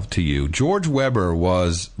bell to you. George Weber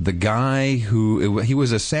was the guy he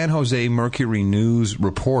was a San Jose Mercury News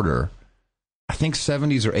reporter, I think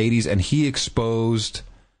 70s or 80s, and he exposed...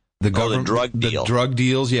 The drug deal. The drug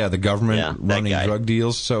deals, yeah, the government running drug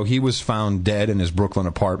deals. So he was found dead in his Brooklyn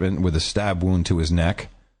apartment with a stab wound to his neck.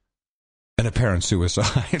 An apparent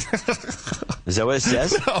suicide. Is that what it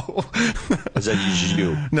says? No. Is that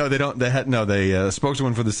you? No, they don't. The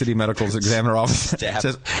spokeswoman for the city medical examiner office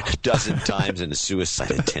says a dozen times in a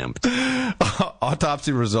suicide attempt.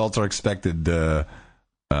 Autopsy results are expected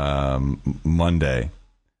Monday.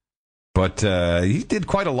 But he did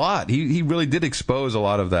quite a lot. He really did expose a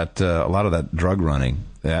lot of that drug running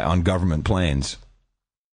on government planes.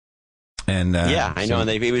 And I know. And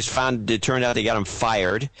he was found. It turned out they got him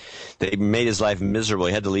fired. They made his life miserable.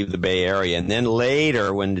 He had to leave the Bay Area. And then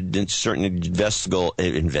later, when certain when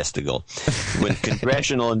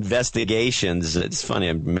congressional investigations, it's funny,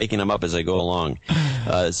 I'm making them up as I go along.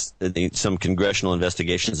 Some congressional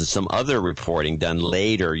investigations and some other reporting done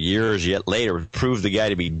later, years yet later, proved the guy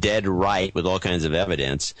to be dead right with all kinds of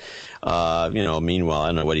evidence. Meanwhile, I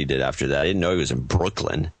don't know what he did after that. I didn't know he was in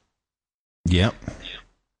Brooklyn. Yep.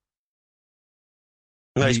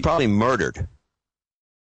 No, he's probably murdered.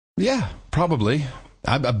 Yeah, probably.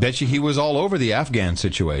 I bet you he was all over the Afghan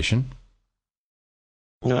situation.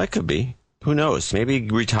 No, that could be. Who knows? Maybe he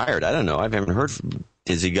retired. I don't know. I haven't heard.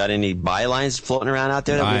 Has he got any bylines floating around out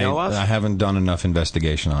there that we know of? I haven't done enough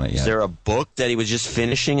investigation on it yet. Is there a book that he was just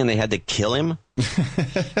finishing and they had to kill him?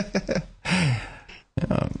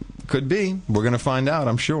 Could be. We're going to find out,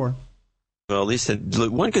 I'm sure. Well, at least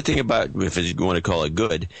one good thing about, if you want to call it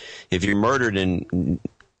good, if you're murdered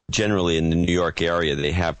generally in the New York area,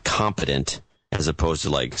 they have competent, as opposed to,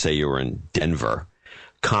 like, say you were in Denver,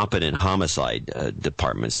 competent homicide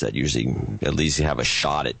departments that usually at least have a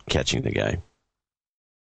shot at catching the guy.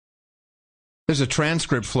 There's a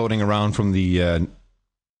transcript floating around from the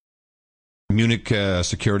Munich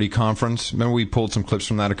security conference. Remember we pulled some clips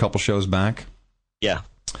from that a couple shows back? Yeah.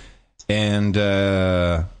 And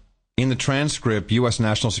in the transcript, U.S.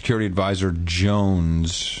 National Security Advisor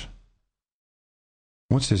Jones,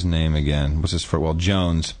 what's his name again?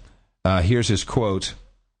 Jones. Here's his quote.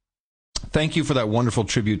 "Thank you for that wonderful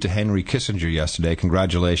tribute to Henry Kissinger yesterday.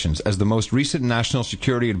 Congratulations. As the most recent National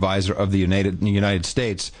Security Advisor of the United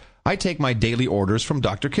States, I take my daily orders from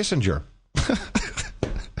Dr. Kissinger."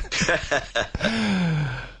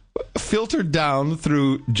 Filtered down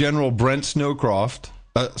through General Brent Scowcroft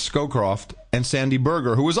and Sandy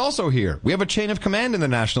Berger, who was also here. We have a chain of command in the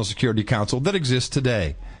National Security Council that exists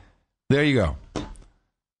today. There you go.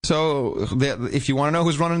 So, if you want to know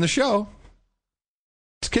who's running the show,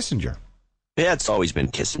 it's Kissinger. Yeah, it's always been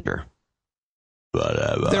Kissinger.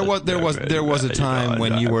 There was a time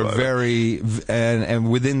when you were very,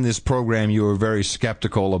 and within this program, you were very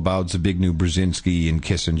skeptical about Zbigniew Brzezinski and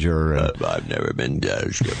Kissinger. And, I've never been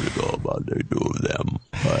skeptical about the two of them.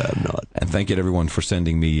 I am not. And thank you to everyone for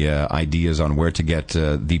sending me ideas on where to get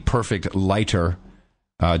the perfect lighter.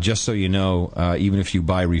 Just so you know, even if you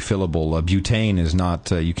buy refillable, butane is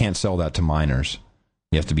not, you can't sell that to minors.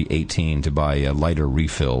 You have to be 18 to buy a lighter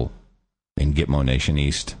refill in Gitmo Nation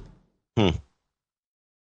East.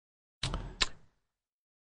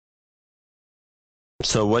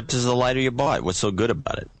 So what is the lighter you bought? What's so good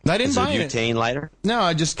about it? I didn't buy it. Is it a butane lighter? No,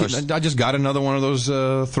 I just got another one of those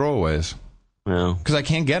throwaways. No. Because I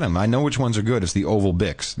can't get them. I know which ones are good. It's the Oval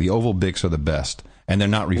Bics. The Oval Bics are the best. And they're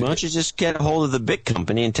not Why don't you just get a hold of the Bic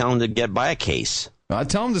company and tell them to buy a case? I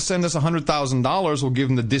tell them to send us $100,000. We'll give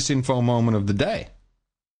them the disinfo moment of the day.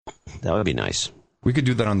 That would be nice. We could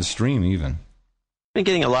do that on the stream even. Been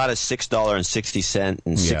getting a lot of $6.60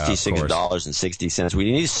 and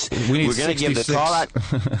 $66.60. We're going to give the call out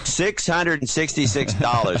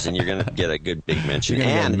 $666, and you're going to get a good big mention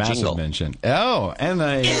and a massive jingle. Mention. Oh, and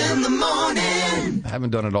in the morning. I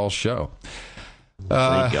haven't done it all show.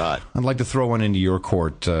 Thank God. I'd like to throw one into your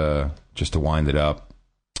court just to wind it up.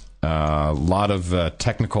 A lot of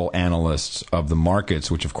technical analysts of the markets,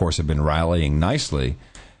 which of course have been rallying nicely,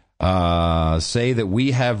 say that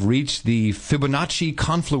we have reached the Fibonacci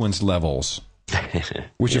confluence levels,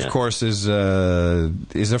 which of course is a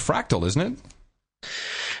fractal, isn't it?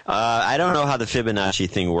 I don't know how the Fibonacci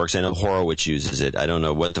thing works. I know Horowitz uses it. I don't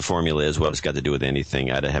know what the formula is, what it's got to do with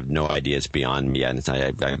anything. I have no idea. It's beyond me. At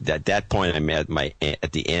that point, I'm at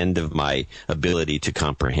the end of my ability to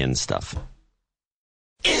comprehend stuff.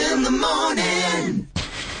 In the morning.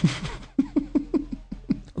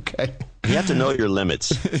 Okay. You have to know your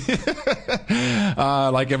limits.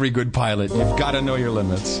 Like every good pilot, you've got to know your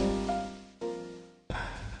limits.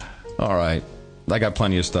 All right. I got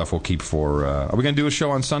plenty of stuff we'll keep for... are we going to do a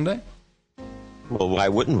show on Sunday? Well, why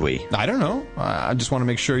wouldn't we? I don't know. I just want to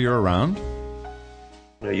make sure you're around.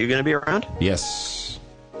 Are you going to be around? Yes.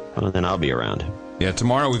 Well, then I'll be around. Yeah,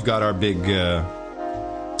 tomorrow we've got our big...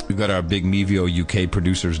 we've got our big Mevio UK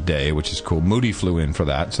Producers Day, which is cool. Moody flew in for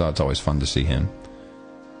that, so it's always fun to see him.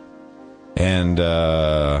 And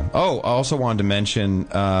I also wanted to mention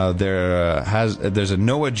there's a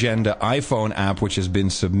No Agenda iPhone app which has been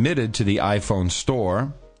submitted to the iPhone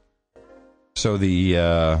store. So the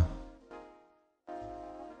I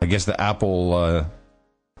guess the Apple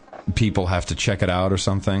people have to check it out or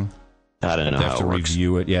something. I don't know They how have to it works.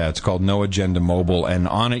 review it. Yeah, it's called No Agenda Mobile, and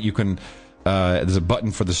on it you can. There's a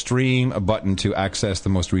button for the stream, a button to access the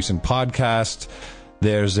most recent podcast.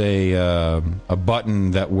 There's a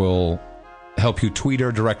button that will help you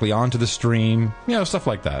Twitter directly onto the stream. You know, stuff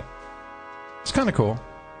like that. It's kind of cool.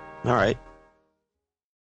 All right.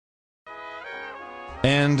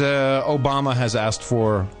 And Obama has asked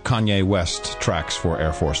for Kanye West tracks for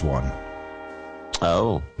Air Force One.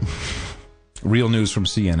 Oh. Real news from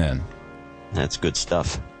CNN. That's good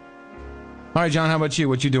stuff. All right, John, how about you?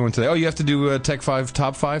 What you doing today? Oh, you have to do Tech 5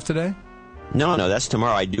 Top 5 today? No, that's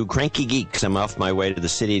tomorrow. I do Cranky Geeks. I'm off my way to the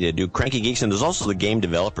city to do Cranky Geeks, and there's also the Game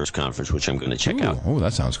Developers Conference, which I'm going to check out. Oh,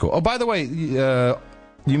 that sounds cool. Oh, by the way,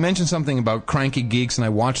 you mentioned something about Cranky Geeks, and I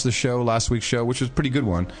watched the show, last week's show, which was a pretty good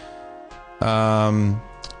one.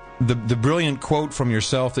 The brilliant quote from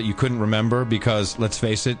yourself that you couldn't remember because, let's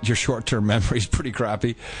face it, your short-term memory is pretty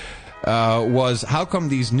crappy, was how come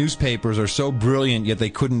these newspapers are so brilliant yet they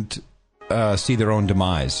couldn't see their own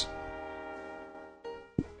demise?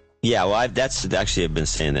 Yeah, well, I've been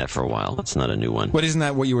saying that for a while. That's not a new one. But isn't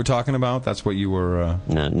that what you were talking about? That's what you were...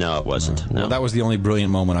 No, it wasn't. No. Well, that was the only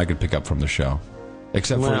brilliant moment I could pick up from the show.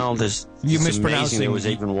 Except for you mispronouncing. There was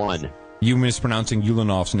even one. You mispronouncing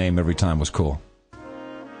Ulanov's name every time was cool.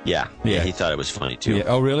 Yeah, he thought it was funny, too. Yeah.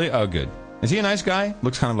 Oh, really? Oh, good. Is he a nice guy?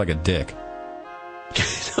 Looks kind of like a dick.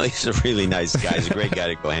 No, he's a really nice guy. He's a great guy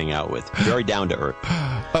to go hang out with. Very down to earth.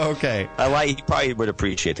 Okay. He probably would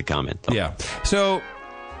appreciate the comment, though. Yeah. So...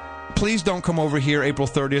 please don't come over here April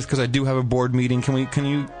 30th because I do have a board meeting. Can we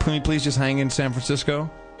please just hang in San Francisco?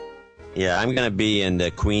 Yeah, I'm going to be in the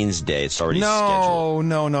Queen's Day. It's already scheduled.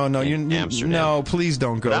 No. Amsterdam. No, please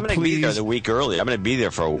don't go. But I'm going to be there the week early. I'm going to be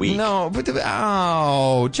there for a week. No, but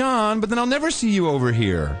John, but then I'll never see you over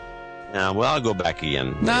here. No, well, I'll go back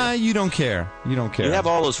again. Nah, you don't care. You don't care. You have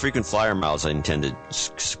all those frequent flyer miles I intend to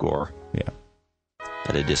score. Yeah.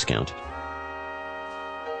 At a discount.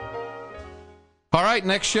 All right,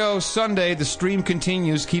 next show, Sunday. The stream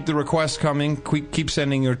continues. Keep the requests coming. Keep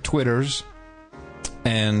sending your Twitters.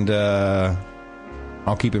 And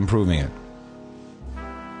I'll keep improving it.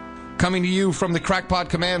 Coming to you from the Crackpot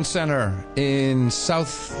Command Center in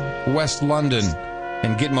southwest London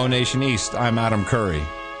and Gitmo Nation East, I'm Adam Curry.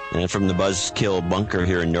 And from the Buzzkill Bunker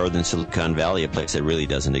here in northern Silicon Valley, a place that really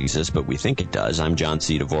doesn't exist, but we think it does, I'm John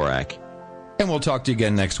C. Dvorak. And we'll talk to you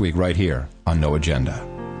again next week right here on No Agenda.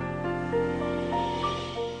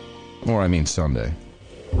 Or I mean Sunday.